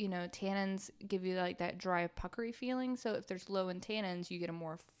because, you know, tannins give you like that dry, puckery feeling. So if there's low in tannins, you get a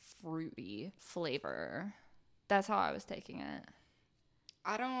more fruity flavor. That's how I was taking it.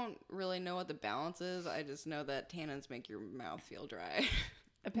 I don't really know what the balance is. I just know that tannins make your mouth feel dry.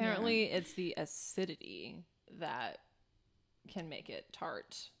 Apparently, it's the acidity that can make it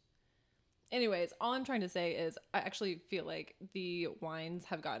tart. Anyways, all I'm trying to say is I actually feel like the wines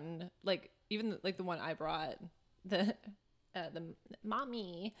have gotten, like, even like the one I brought, the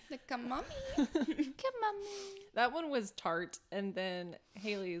mommy. The kamami. Come on. That one was tart, and then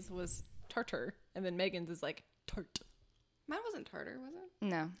Haley's was tartar, and then Megan's is like tart. Mine wasn't tartar, was it?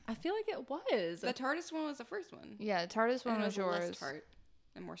 No. I feel like it was. The tartest one was the first one. Yeah, tartest one And it was less yours. tart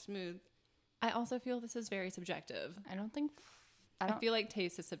and more smooth. I also feel this is very subjective. I don't think. I feel like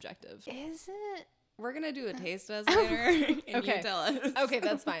taste is subjective. Is it? We're gonna do a taste test later, and Okay. you tell us. Okay,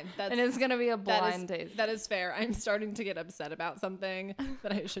 that's fine. That's And it's gonna be a that blind is, taste. that is fair. I'm starting to get upset about something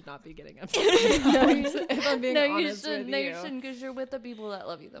that I should not be getting upset about. If I'm being no, you honest shouldn't. with No, you. you shouldn't, because you're with the people that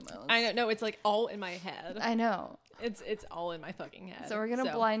love you the most. I know. No, it's like all in my head. I know. It's all in my fucking head. So we're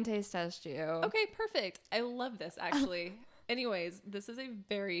gonna blind taste test you. Okay, perfect. I love this actually. Anyways, this is a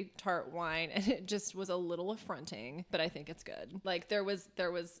very tart wine, and it just was a little affronting, but I think it's good. Like there was.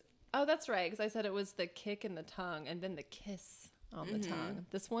 Oh, that's right, because I said it was the kick in the tongue and then the kiss on the tongue.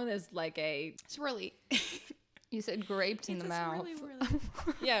 This one is like a swirly. You said grapes in the mouth.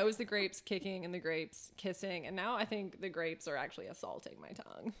 yeah, it was the grapes kicking and the grapes kissing, and now I think the grapes are actually assaulting my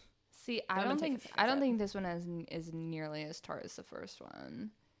tongue. See, I'm I gonna don't take think a sip. this one is nearly as tart as the first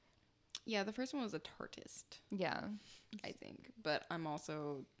one. Yeah, the first one was a tartist, Yeah, I think. But I'm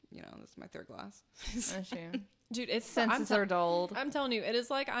also, you know, this is my third glass. that's true. Dude, it's Senses are dulled. I'm telling you, it is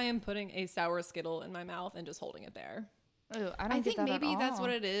like I am putting a sour Skittle in my mouth and just holding it there. Ooh, I don't I get think that maybe at that's all. what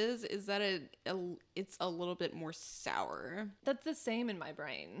it is that it's a little bit more sour. That's the same in my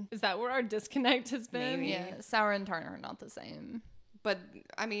brain. Is that where our disconnect has been? Maybe. Yeah, sour and tart are not the same. But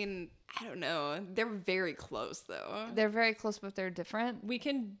I mean, I don't know. They're very close, though. They're very close, but they're different. We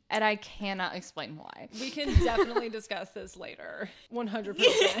can I cannot explain why. definitely discuss this later.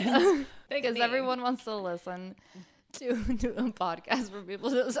 100%. Because everyone wants to listen to a podcast where people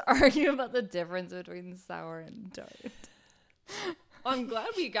just argue about the difference between sour and tart. I'm glad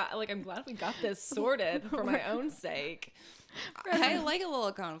we got this sorted for my own sake. I like a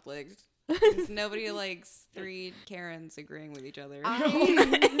little conflict. 'Cause nobody likes three Karens agreeing with each other.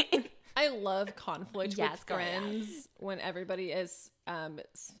 I love conflict Yes, with girl, friends when everybody is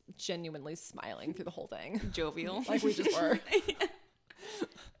genuinely smiling through the whole thing. Jovial. Like we just were.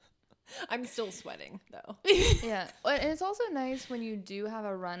 I'm still sweating, though. Yeah. And it's also nice when you do have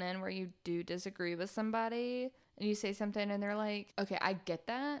a run-in where you do disagree with somebody and you say something and they're like, okay, I get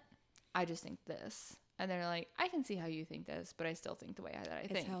that. I just think this. And they're like, I can see how you think this, but I still think the way that I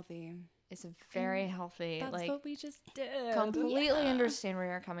think. It's healthy. It's very healthy. That's like, what we just did. completely understand where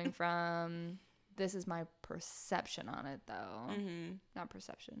you're coming from. This is my perception on it, though. Mm-hmm. Not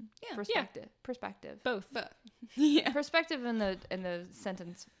perception. Yeah. Perspective. Perspective. Both. But yeah. Perspective in the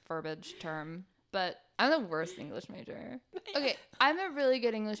sentence verbiage term. But I'm the worst English major. Okay, I'm a really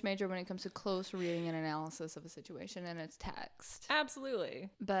good English major when it comes to close reading and analysis of a situation and its text. Absolutely.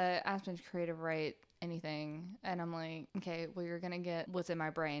 But ask me to creative write anything, and I'm like, okay, well, you're gonna get what's in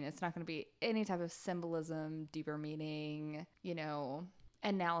my brain. It's not gonna be any type of symbolism, deeper meaning,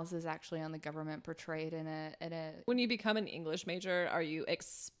 analysis actually on the government portrayed in it. When you become an English major, are you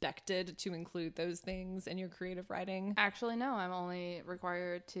expected to include those things in your creative writing? Actually, no. I'm only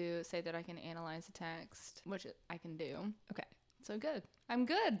required to say that I can analyze a text, which I can do. Okay. So good. I'm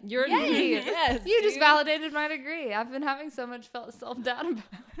good. You're Yay! yes. You just dude. validated my degree. I've been having so much self-doubt about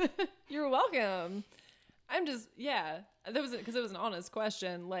it. You're welcome. I'm just, that was because it was an honest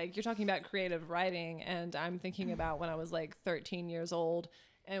question. Like, you're talking about creative writing, and I'm thinking about when I was like 13 years old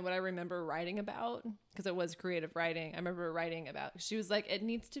and what I remember writing about, because it was creative writing. I remember writing about, she was like, it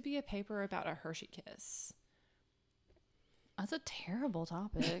needs to be a paper about a Hershey kiss. That's a terrible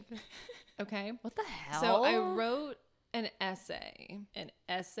topic. Okay. What the hell? So I wrote an essay.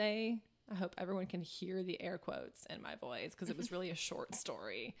 I hope everyone can hear the air quotes in my voice because it was really a short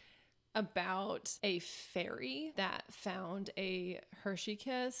story about a fairy that found a Hershey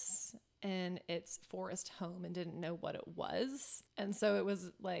kiss in its forest home and didn't know what it was. And so it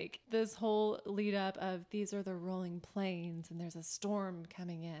was like this whole lead up of these are the rolling plains and there's a storm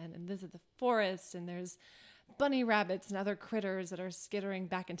coming in and this is the forest and there's bunny rabbits and other critters that are skittering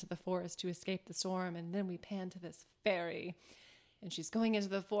back into the forest to escape the storm. And then we pan to this fairy and she's going into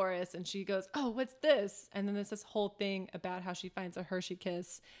the forest and she goes, oh, what's this? And then there's this whole thing about how she finds a Hershey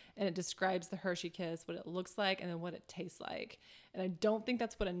kiss and it describes the Hershey kiss, what it looks like, and then what it tastes like. And I don't think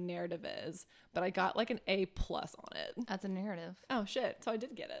that's what a narrative is, but I got like an A+ on it. That's a narrative. Oh, shit. So I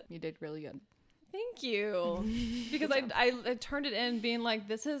did get it. You did really good. Thank you. Because I turned it in being like,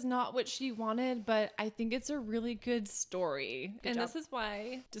 this is not what she wanted, but I think it's a really good story. Good and job. this is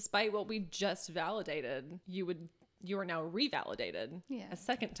why, despite what we just validated, you are now revalidated a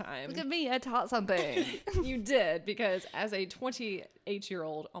second time. Look at me. I taught something. You did, because as a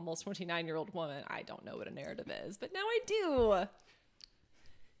 28-year-old, almost 29-year-old woman, I don't know what a narrative is, but now I do.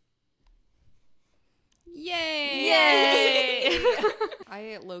 Yay!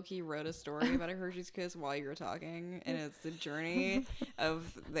 I low-key wrote a story about a Hershey's kiss while you were talking, and it's the journey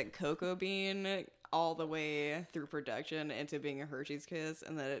of the cocoa bean all the way through production into being a Hershey's kiss,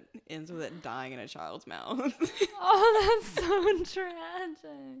 and then it ends with it dying in a child's mouth. Oh, that's so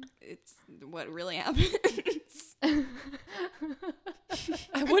tragic. It's what really happens.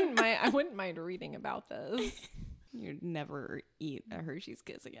 I wouldn't mind reading about this. You'd never eat a Hershey's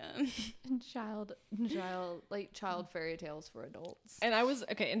kiss again. Child fairy tales for adults. And I was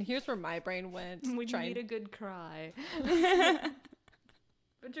okay, and here's where my brain went. When you need a good cry.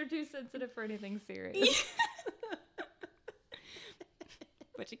 But you're too sensitive for anything serious.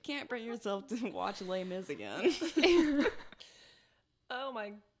 But you can't bring yourself to watch Les Mis again. Oh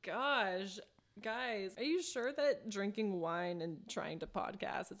my gosh. Guys, are you sure that drinking wine and trying to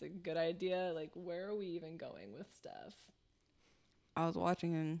podcast is a good idea? Like, where are we even going with stuff? I was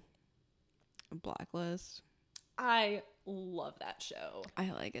watching Blacklist. I love that show.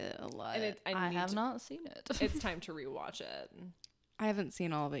 I like it a lot. And I have not seen it. It's time to rewatch it. I haven't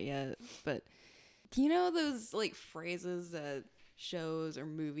seen all of it yet, but do you know those like phrases that shows or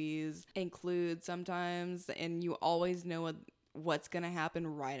movies include sometimes, and you always know what's gonna happen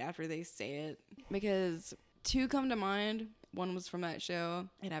right after they say it? Because two come to mind. One was from that show,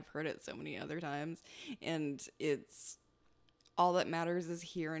 and I've heard it so many other times, and it's all that matters is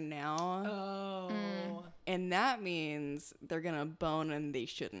here and now. Oh. And that means they're gonna bone and they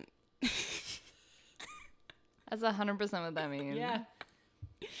shouldn't. That's 100% what that means. Yeah.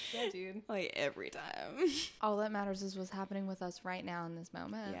 Yeah, dude. Like every time. All that matters is what's happening with us right now in this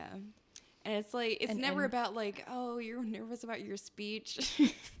moment. Yeah. And it's like, it's never about like, oh, you're nervous about your speech.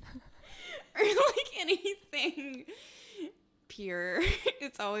 Or like anything pure.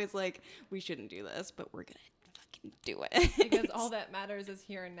 It's always like, we shouldn't do this, but we're going to fucking do it. Because all that matters is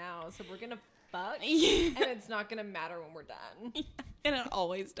here and now. So we're going to fuck. And it's not going to matter when we're done. Yeah. And it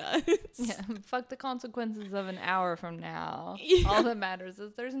always does. Yeah, fuck the consequences of an hour from now. Yeah. All that matters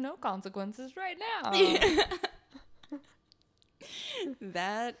is there's no consequences right now. Yeah.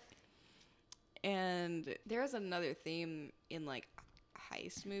 That, and there's another theme in like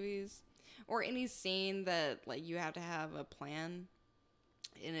heist movies or any scene that like you have to have a plan,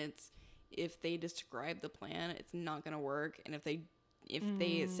 and it's, if they describe the plan, it's not gonna work, and if they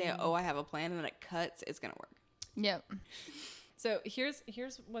say, oh, I have a plan, and then it cuts, it's gonna work. Yep. So here's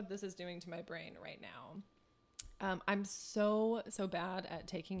what this is doing to my brain right now. I'm so bad at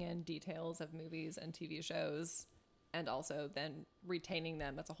taking in details of movies and TV shows, and also then retaining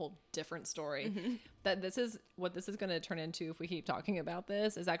them. That's a whole different story. Mm-hmm. That this is what this is going to turn into if we keep talking about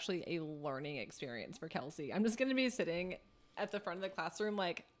this, is actually a learning experience for Kelsey. I'm just going to be sitting at the front of the classroom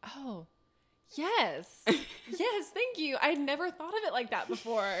like, oh, yes, yes, thank you. I never thought of it like that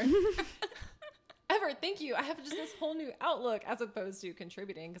before. Ever. Thank you. I have just this whole new outlook, as opposed to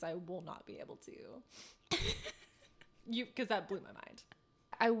contributing, because I will not be able to. Because that blew my mind.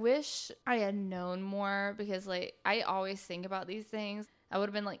 I wish I had known more, because like I always think about these things. I would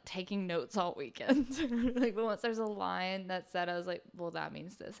have been like taking notes all weekend. Like, but once there's a line that said, I was like, well, that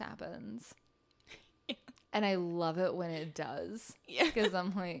means this happens. Yeah. And I love it when it does. Yeah. Because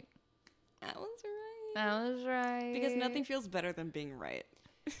I'm like, that was right. That was right. Because nothing feels better than being right.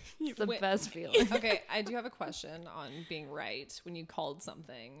 It's the best feeling. Okay, I do have a question on being right when you called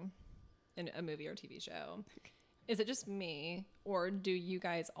something in a movie or TV show. Is it just me, or do you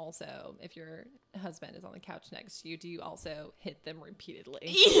guys also, if your husband is on the couch next to you, do you also hit them repeatedly?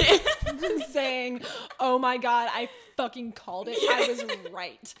 Yeah. Saying, oh my God, I fucking called it. I was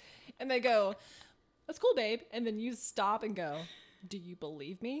right. And they go, that's cool, babe. And then you stop and go, do you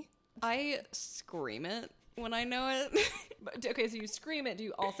believe me? I scream it when I know it. But, okay, so you scream it. Do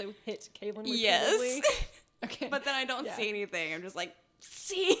you also hit Caitlin repeatedly? Yes. Okay. But then I don't say anything. I'm just like,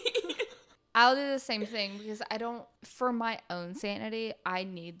 see? I'll do the same thing, because I don't, for my own sanity, I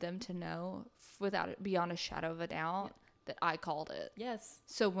need them to know without it, beyond a shadow of a doubt, that I called it. Yes.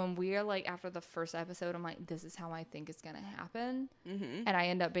 So when we're like, after the first episode, I'm like, this is how I think it's going to happen. Mm-hmm. And I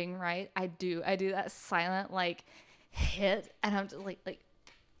end up being right. I do that silent, like, hit. And I'm just like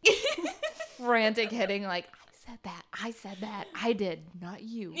frantic hitting, like, I said that. I did. Not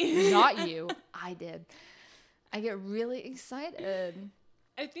you. Not you. I did. I get really excited.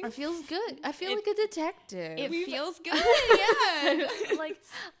 I think it feels good. I feel like a detective. It feels good. Yeah. Like,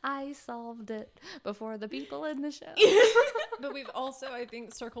 I solved it before the people in the show. But we've also, I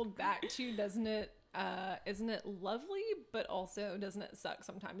think, circled back to, isn't it lovely, but also doesn't it suck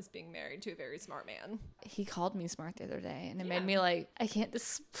sometimes being married to a very smart man? He called me smart the other day, and it made me like, I can't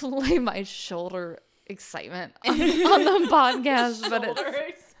display my shoulder excitement on the podcast,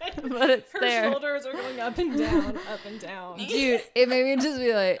 but it's her there. Shoulders are going up and down, up and down. Dude, it made me just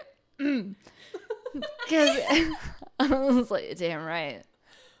be like, because I was like, damn right,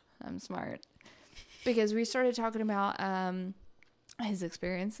 I'm smart. Because we started talking about his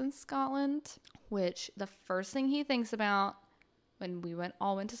experience in Scotland, which the first thing he thinks about when we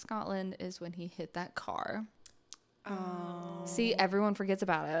all went to Scotland is when he hit that car. Oh. See, everyone forgets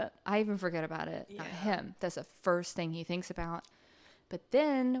about it. I even forget about it. Yeah. Not him. That's the first thing he thinks about. But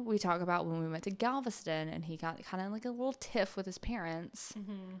then we talk about when we went to Galveston and he got kind of like a little tiff with his parents.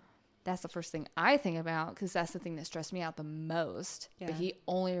 Mm-hmm. That's the first thing I think about, because that's the thing that stressed me out the most. Yeah. But he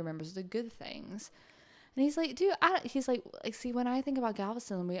only remembers the good things. And he's like, dude, he's like, see, when I think about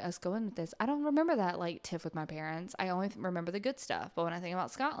Galveston and us going with this, I don't remember that like tiff with my parents. I only remember the good stuff. But when I think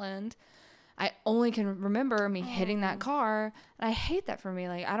about Scotland, I only can remember me hitting that car, and I hate that for me.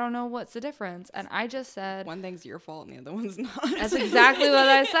 Like, I don't know what's the difference. And I just said, one thing's your fault and the other one's not. That's exactly what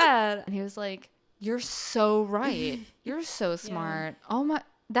I said. And he was like, you're so right. You're so smart. Yeah. Oh my,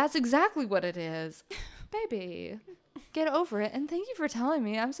 that's exactly what it is. Baby, get over it. And thank you for telling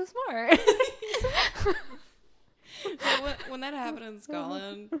me I'm so smart. So when that happened in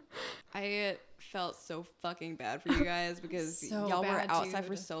Scotland, I felt so fucking bad for you guys, because y'all were outside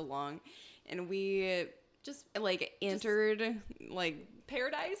for so long. And we just like entered like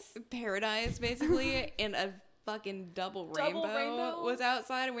paradise basically, and a fucking double rainbow was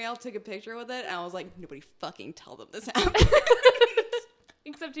outside, and we all took a picture with it. And I was like, nobody fucking tell them this happened.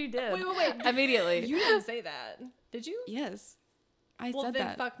 Except you did. Wait. Immediately. You didn't say that. Did you? Yes. I Well, said then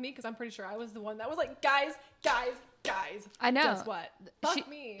that. fuck me, because I'm pretty sure I was the one that was like, guys. I know. Guess what? Fuck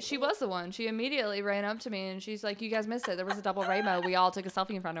me. She was the one. She immediately ran up to me and she's like, you guys missed it. There was a double rainbow. We all took a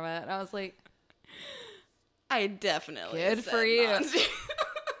selfie in front of it. And I was like, I definitely good said for you. not to.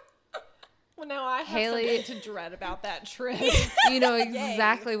 Well, now I have Haley- something to dread about that trip. you know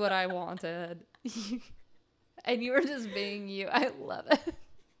exactly what I wanted. And you were just being you. I love it.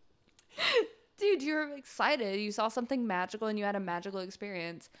 Dude, you're excited. You saw something magical and you had a magical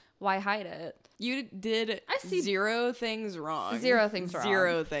experience. Why hide it? You did zero things wrong. Zero things wrong.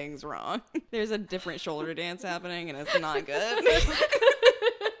 Zero things wrong. There's a different shoulder dance happening and it's not good.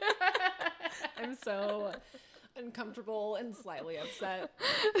 I'm so uncomfortable and slightly upset.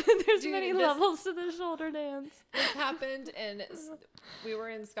 There's Dude, many this- levels to the shoulder dance. This happened we were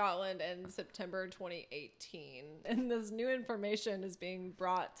in Scotland in September 2018, and this new information is being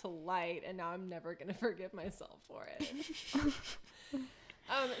brought to light, and now I'm never gonna forgive myself for it.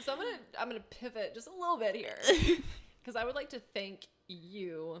 So I'm gonna pivot just a little bit here, because I would like to thank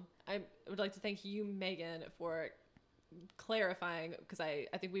you. I would like to thank you, Megan, for clarifying, because I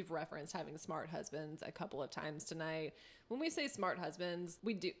think we've referenced having smart husbands a couple of times tonight. When we say smart husbands,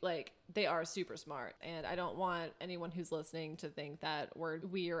 we do, like, they are super smart, and I don't want anyone who's listening to think that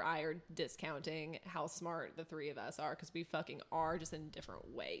we or I are discounting how smart the three of us are, because we fucking are, just in different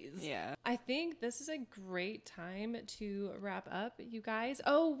ways. Yeah. I think this is a great time to wrap up, you guys.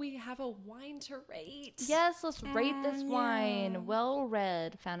 Oh, we have a wine to rate. Yes, let's rate this wine. Well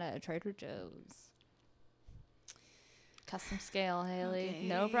read. Found it at Trader Joe's. Custom scale, Haley. Okay.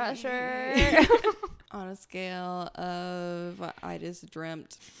 No pressure. On a scale of I just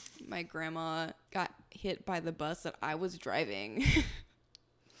dreamt my grandma got hit by the bus that I was driving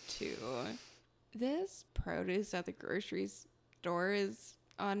to this produce at the grocery store is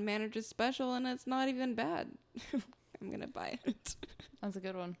on manager's special and it's not even bad. I'm gonna buy it. That's a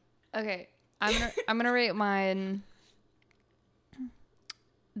good one. Okay, I'm gonna rate mine.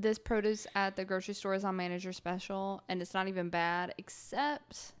 This produce at the grocery store is on manager special, and it's not even bad,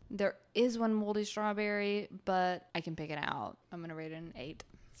 except there is one moldy strawberry, but I can pick it out. I'm going to rate it an 8.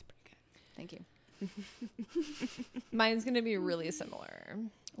 It's pretty good. Thank you. Mine's going to be really similar,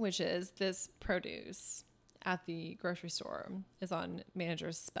 which is this produce at the grocery store is on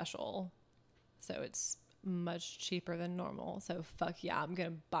manager's special. So it's much cheaper than normal. So fuck yeah, I'm going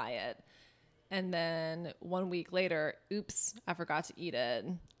to buy it. And then 1 week later, oops, I forgot to eat it.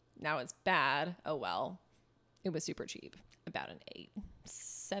 Now it's bad. Oh well. It was super cheap. About an 8.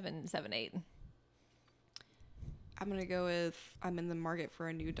 7, 8. I'm gonna go with I'm in the market for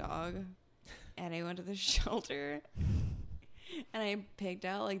a new dog, and I went to the shelter, and I picked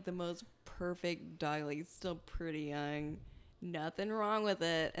out like the most perfect dog, like it's still pretty young, nothing wrong with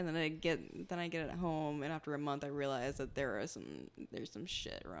it, and then I get it home, and after a month I realized that there's some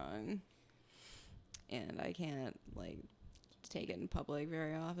shit wrong, and I can't like take it in public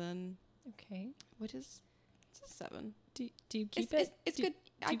very often, Okay. which is it's a 7. Do you keep It's it? it's Do- good.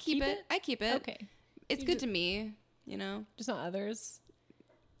 do I you keep it. I keep it. Okay. It's You good ju- to me, you know. Just not others.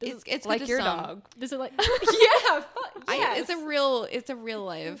 It's like good to your some. dog. This is like yeah, yes. It's a real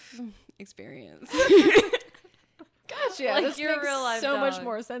life experience. Gotcha. Like This your makes real life so much dog.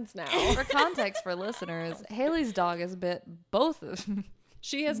 more sense now. For context for listeners, Haley's dog has bit both of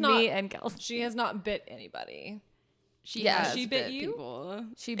She has me not. and Kelsey. She has not bit anybody. Yeah, has she bit you? people.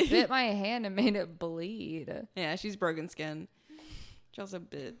 She bit my hand and made it bleed. Yeah, she's broken skin. She also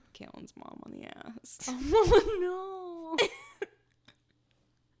bit Caitlin's mom on the ass. Oh no.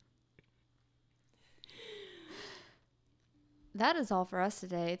 That is all for us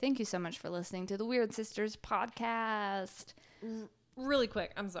today. Thank you so much for listening to the Weird Sisters podcast. Really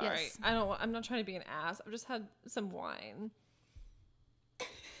quick. I'm sorry. Yes. I'm not trying to be an ass. I've just had some wine.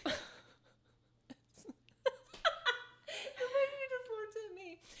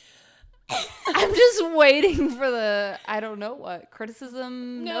 I'm just waiting for the I don't know what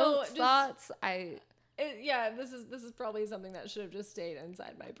criticism, No, notes, just- thoughts. This is probably something that should have just stayed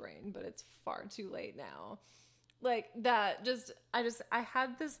inside my brain, but it's far too late now. Like that, I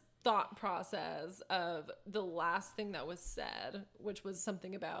had this thought process of the last thing that was said, which was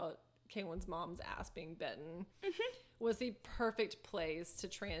something about Caitlin's mom's ass being bitten, was the perfect place to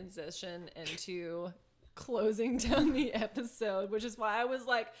transition into closing down the episode, which is why I was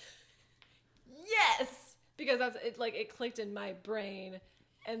like, yes, because that's it. Like it clicked in my brain.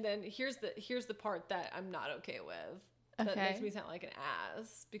 And then here's the part that I'm not okay with. That Okay. makes me sound like an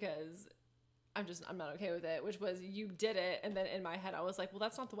ass because I'm not okay with it, which was you did it. And then in my head, I was like, well,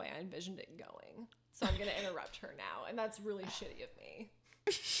 that's not the way I envisioned it going. So I'm going to interrupt her now. And that's really shitty of me.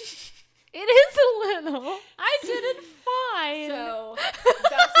 It is a little. I did it fine.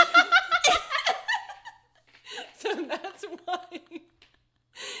 So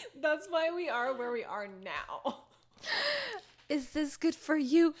that's why we are where we are now. Is this good for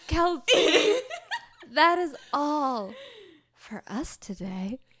you, Kelsey? That is all for us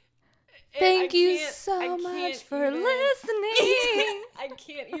today. Thank you so much for listening. I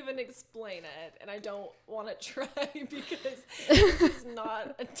can't even explain it, and I don't want to try because this is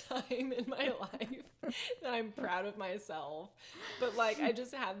not a time in my life that I'm proud of myself. But like, I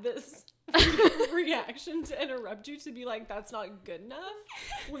just had this reaction to interrupt you to be like, that's not good enough,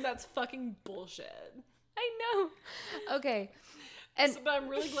 when that's fucking bullshit. I know. Okay. And But I'm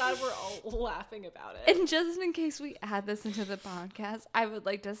really glad we're all laughing about it. And just in case we add this into the podcast, I would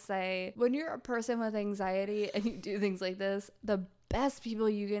like to say, when you're a person with anxiety and you do things like this, the best people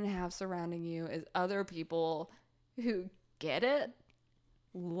you can have surrounding you is other people who get it,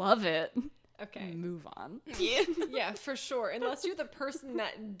 love it, Okay. move on. Yeah, for sure. Unless you're the person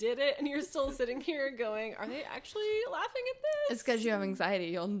that did it and you're still sitting here going, are they actually laughing at this? It's because you have anxiety.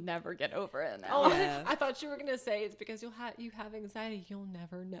 You'll never get over it now. Oh, Yeah. I thought you were gonna say it's because you have anxiety. You'll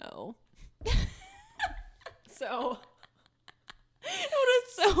never know. So It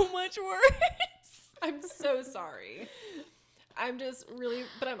was so much worse. I'm so sorry. I'm just really,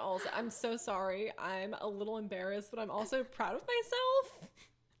 but I'm so sorry. I'm a little embarrassed, but I'm also proud of myself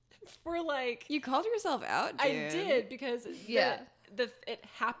for like. You called yourself out, dude. I did because Yeah. it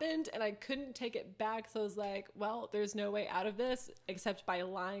happened and I couldn't take it back. So I was like, well, there's no way out of this except by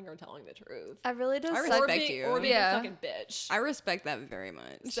lying or telling the truth. I really do. I Or respect being, you. or being Yeah. a fucking bitch. I respect that very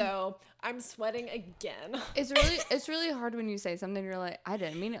much. So I'm sweating again. It's really hard when you say something. You're like, I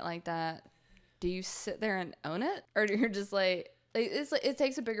didn't mean it like that. Do you sit there and own it, or you're just like it's like it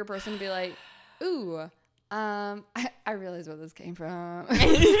takes a bigger person to be like, ooh, I realize where this came from.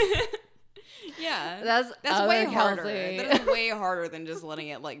 Yeah, That's that's way other harder. Kelsey. That is way harder than just letting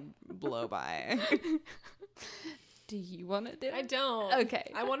it like blow by. Do you want to do it? I don't.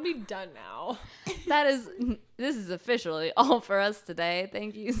 Okay. I want to be done now. This is officially all for us today.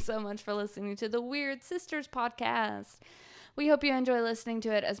 Thank you so much for listening to the Weird Sisters podcast. We hope you enjoy listening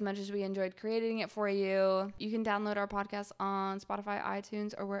to it as much as we enjoyed creating it for you. You can download our podcast on Spotify,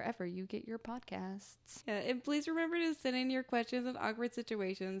 iTunes, or wherever you get your podcasts. Yeah, and please remember to send in your questions and awkward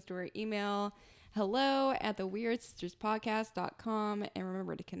situations to our email, hello@theweirdsisterspodcast.com, and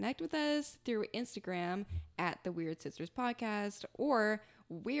remember to connect with us through Instagram at The Weird Sisters Podcast or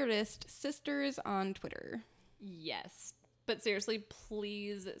Weirdest Sisters on Twitter. Yes. But seriously,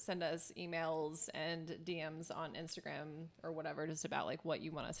 please send us emails and DMs on Instagram or whatever, just about like what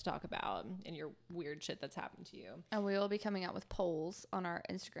you want us to talk about and your weird shit that's happened to you. And we will be coming out with polls on our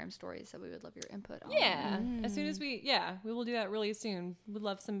Instagram stories, so we would love your input on. Yeah. As soon as we will do that really soon. We'd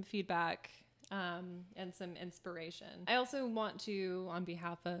love some feedback and some inspiration. I also want to, on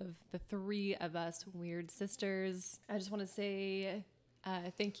behalf of the three of us weird sisters, I just want to say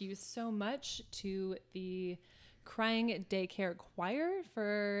thank you so much to the Crying Daycare Choir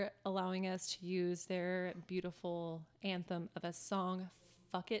for allowing us to use their beautiful anthem of a song,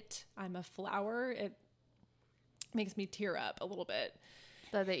 Fuck It, I'm a Flower. It makes me tear up a little bit.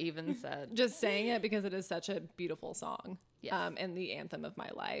 That they even said. Just saying it because it is such a beautiful song. Yes. And the anthem of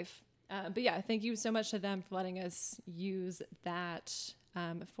my life. But yeah, thank you so much to them for letting us use that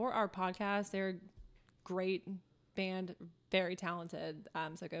for our podcast. They're a great band, very talented.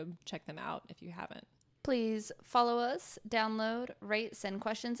 So go check them out if you haven't. Please follow us, download, rate, send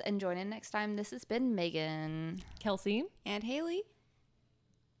questions, and join in next time. This has been Megan. Kelsey. And Haley.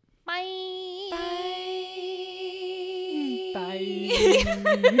 Bye. Bye. Bye.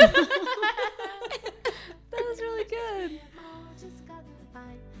 That was really good. Just got the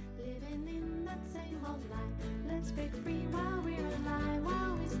fight, living in that same old life. Let's break free while we're alive,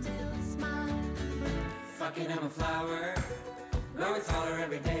 while we still smile. Fucking I'm a flower, growing taller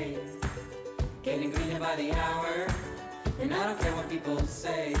every day, getting greener by the hour, and I don't care what people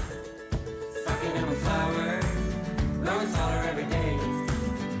say. Fucking I'm a flower, growing taller every day,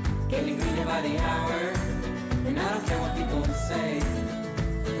 getting greener by the hour, and I don't care what people say.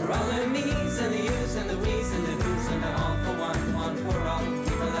 For all the me's and the you's and the we's and the who's and the all for one for all the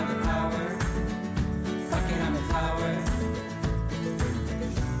people have the power. Fucking I'm a flower,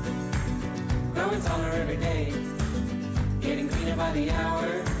 growing taller every day, getting greener by the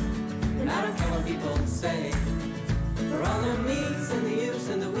hour, and I don't care what people say. For all the me's and the you's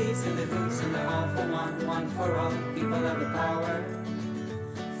and the we's and the who's and the all for one for all the people have the power.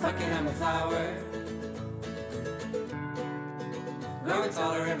 Fucking I'm a flower, growing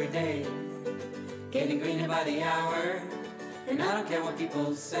taller every day, getting greener by the hour, and I don't care what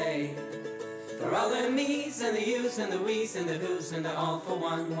people say. For all the me's and the you's and the we's and the who's and the all for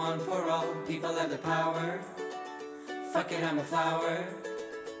one, one for all. People have the power. Fuck it, I'm a flower.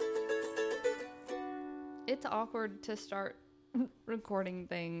 It's awkward to start recording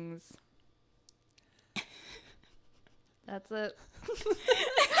things. That's it.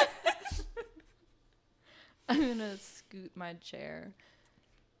 I'm gonna scoot my chair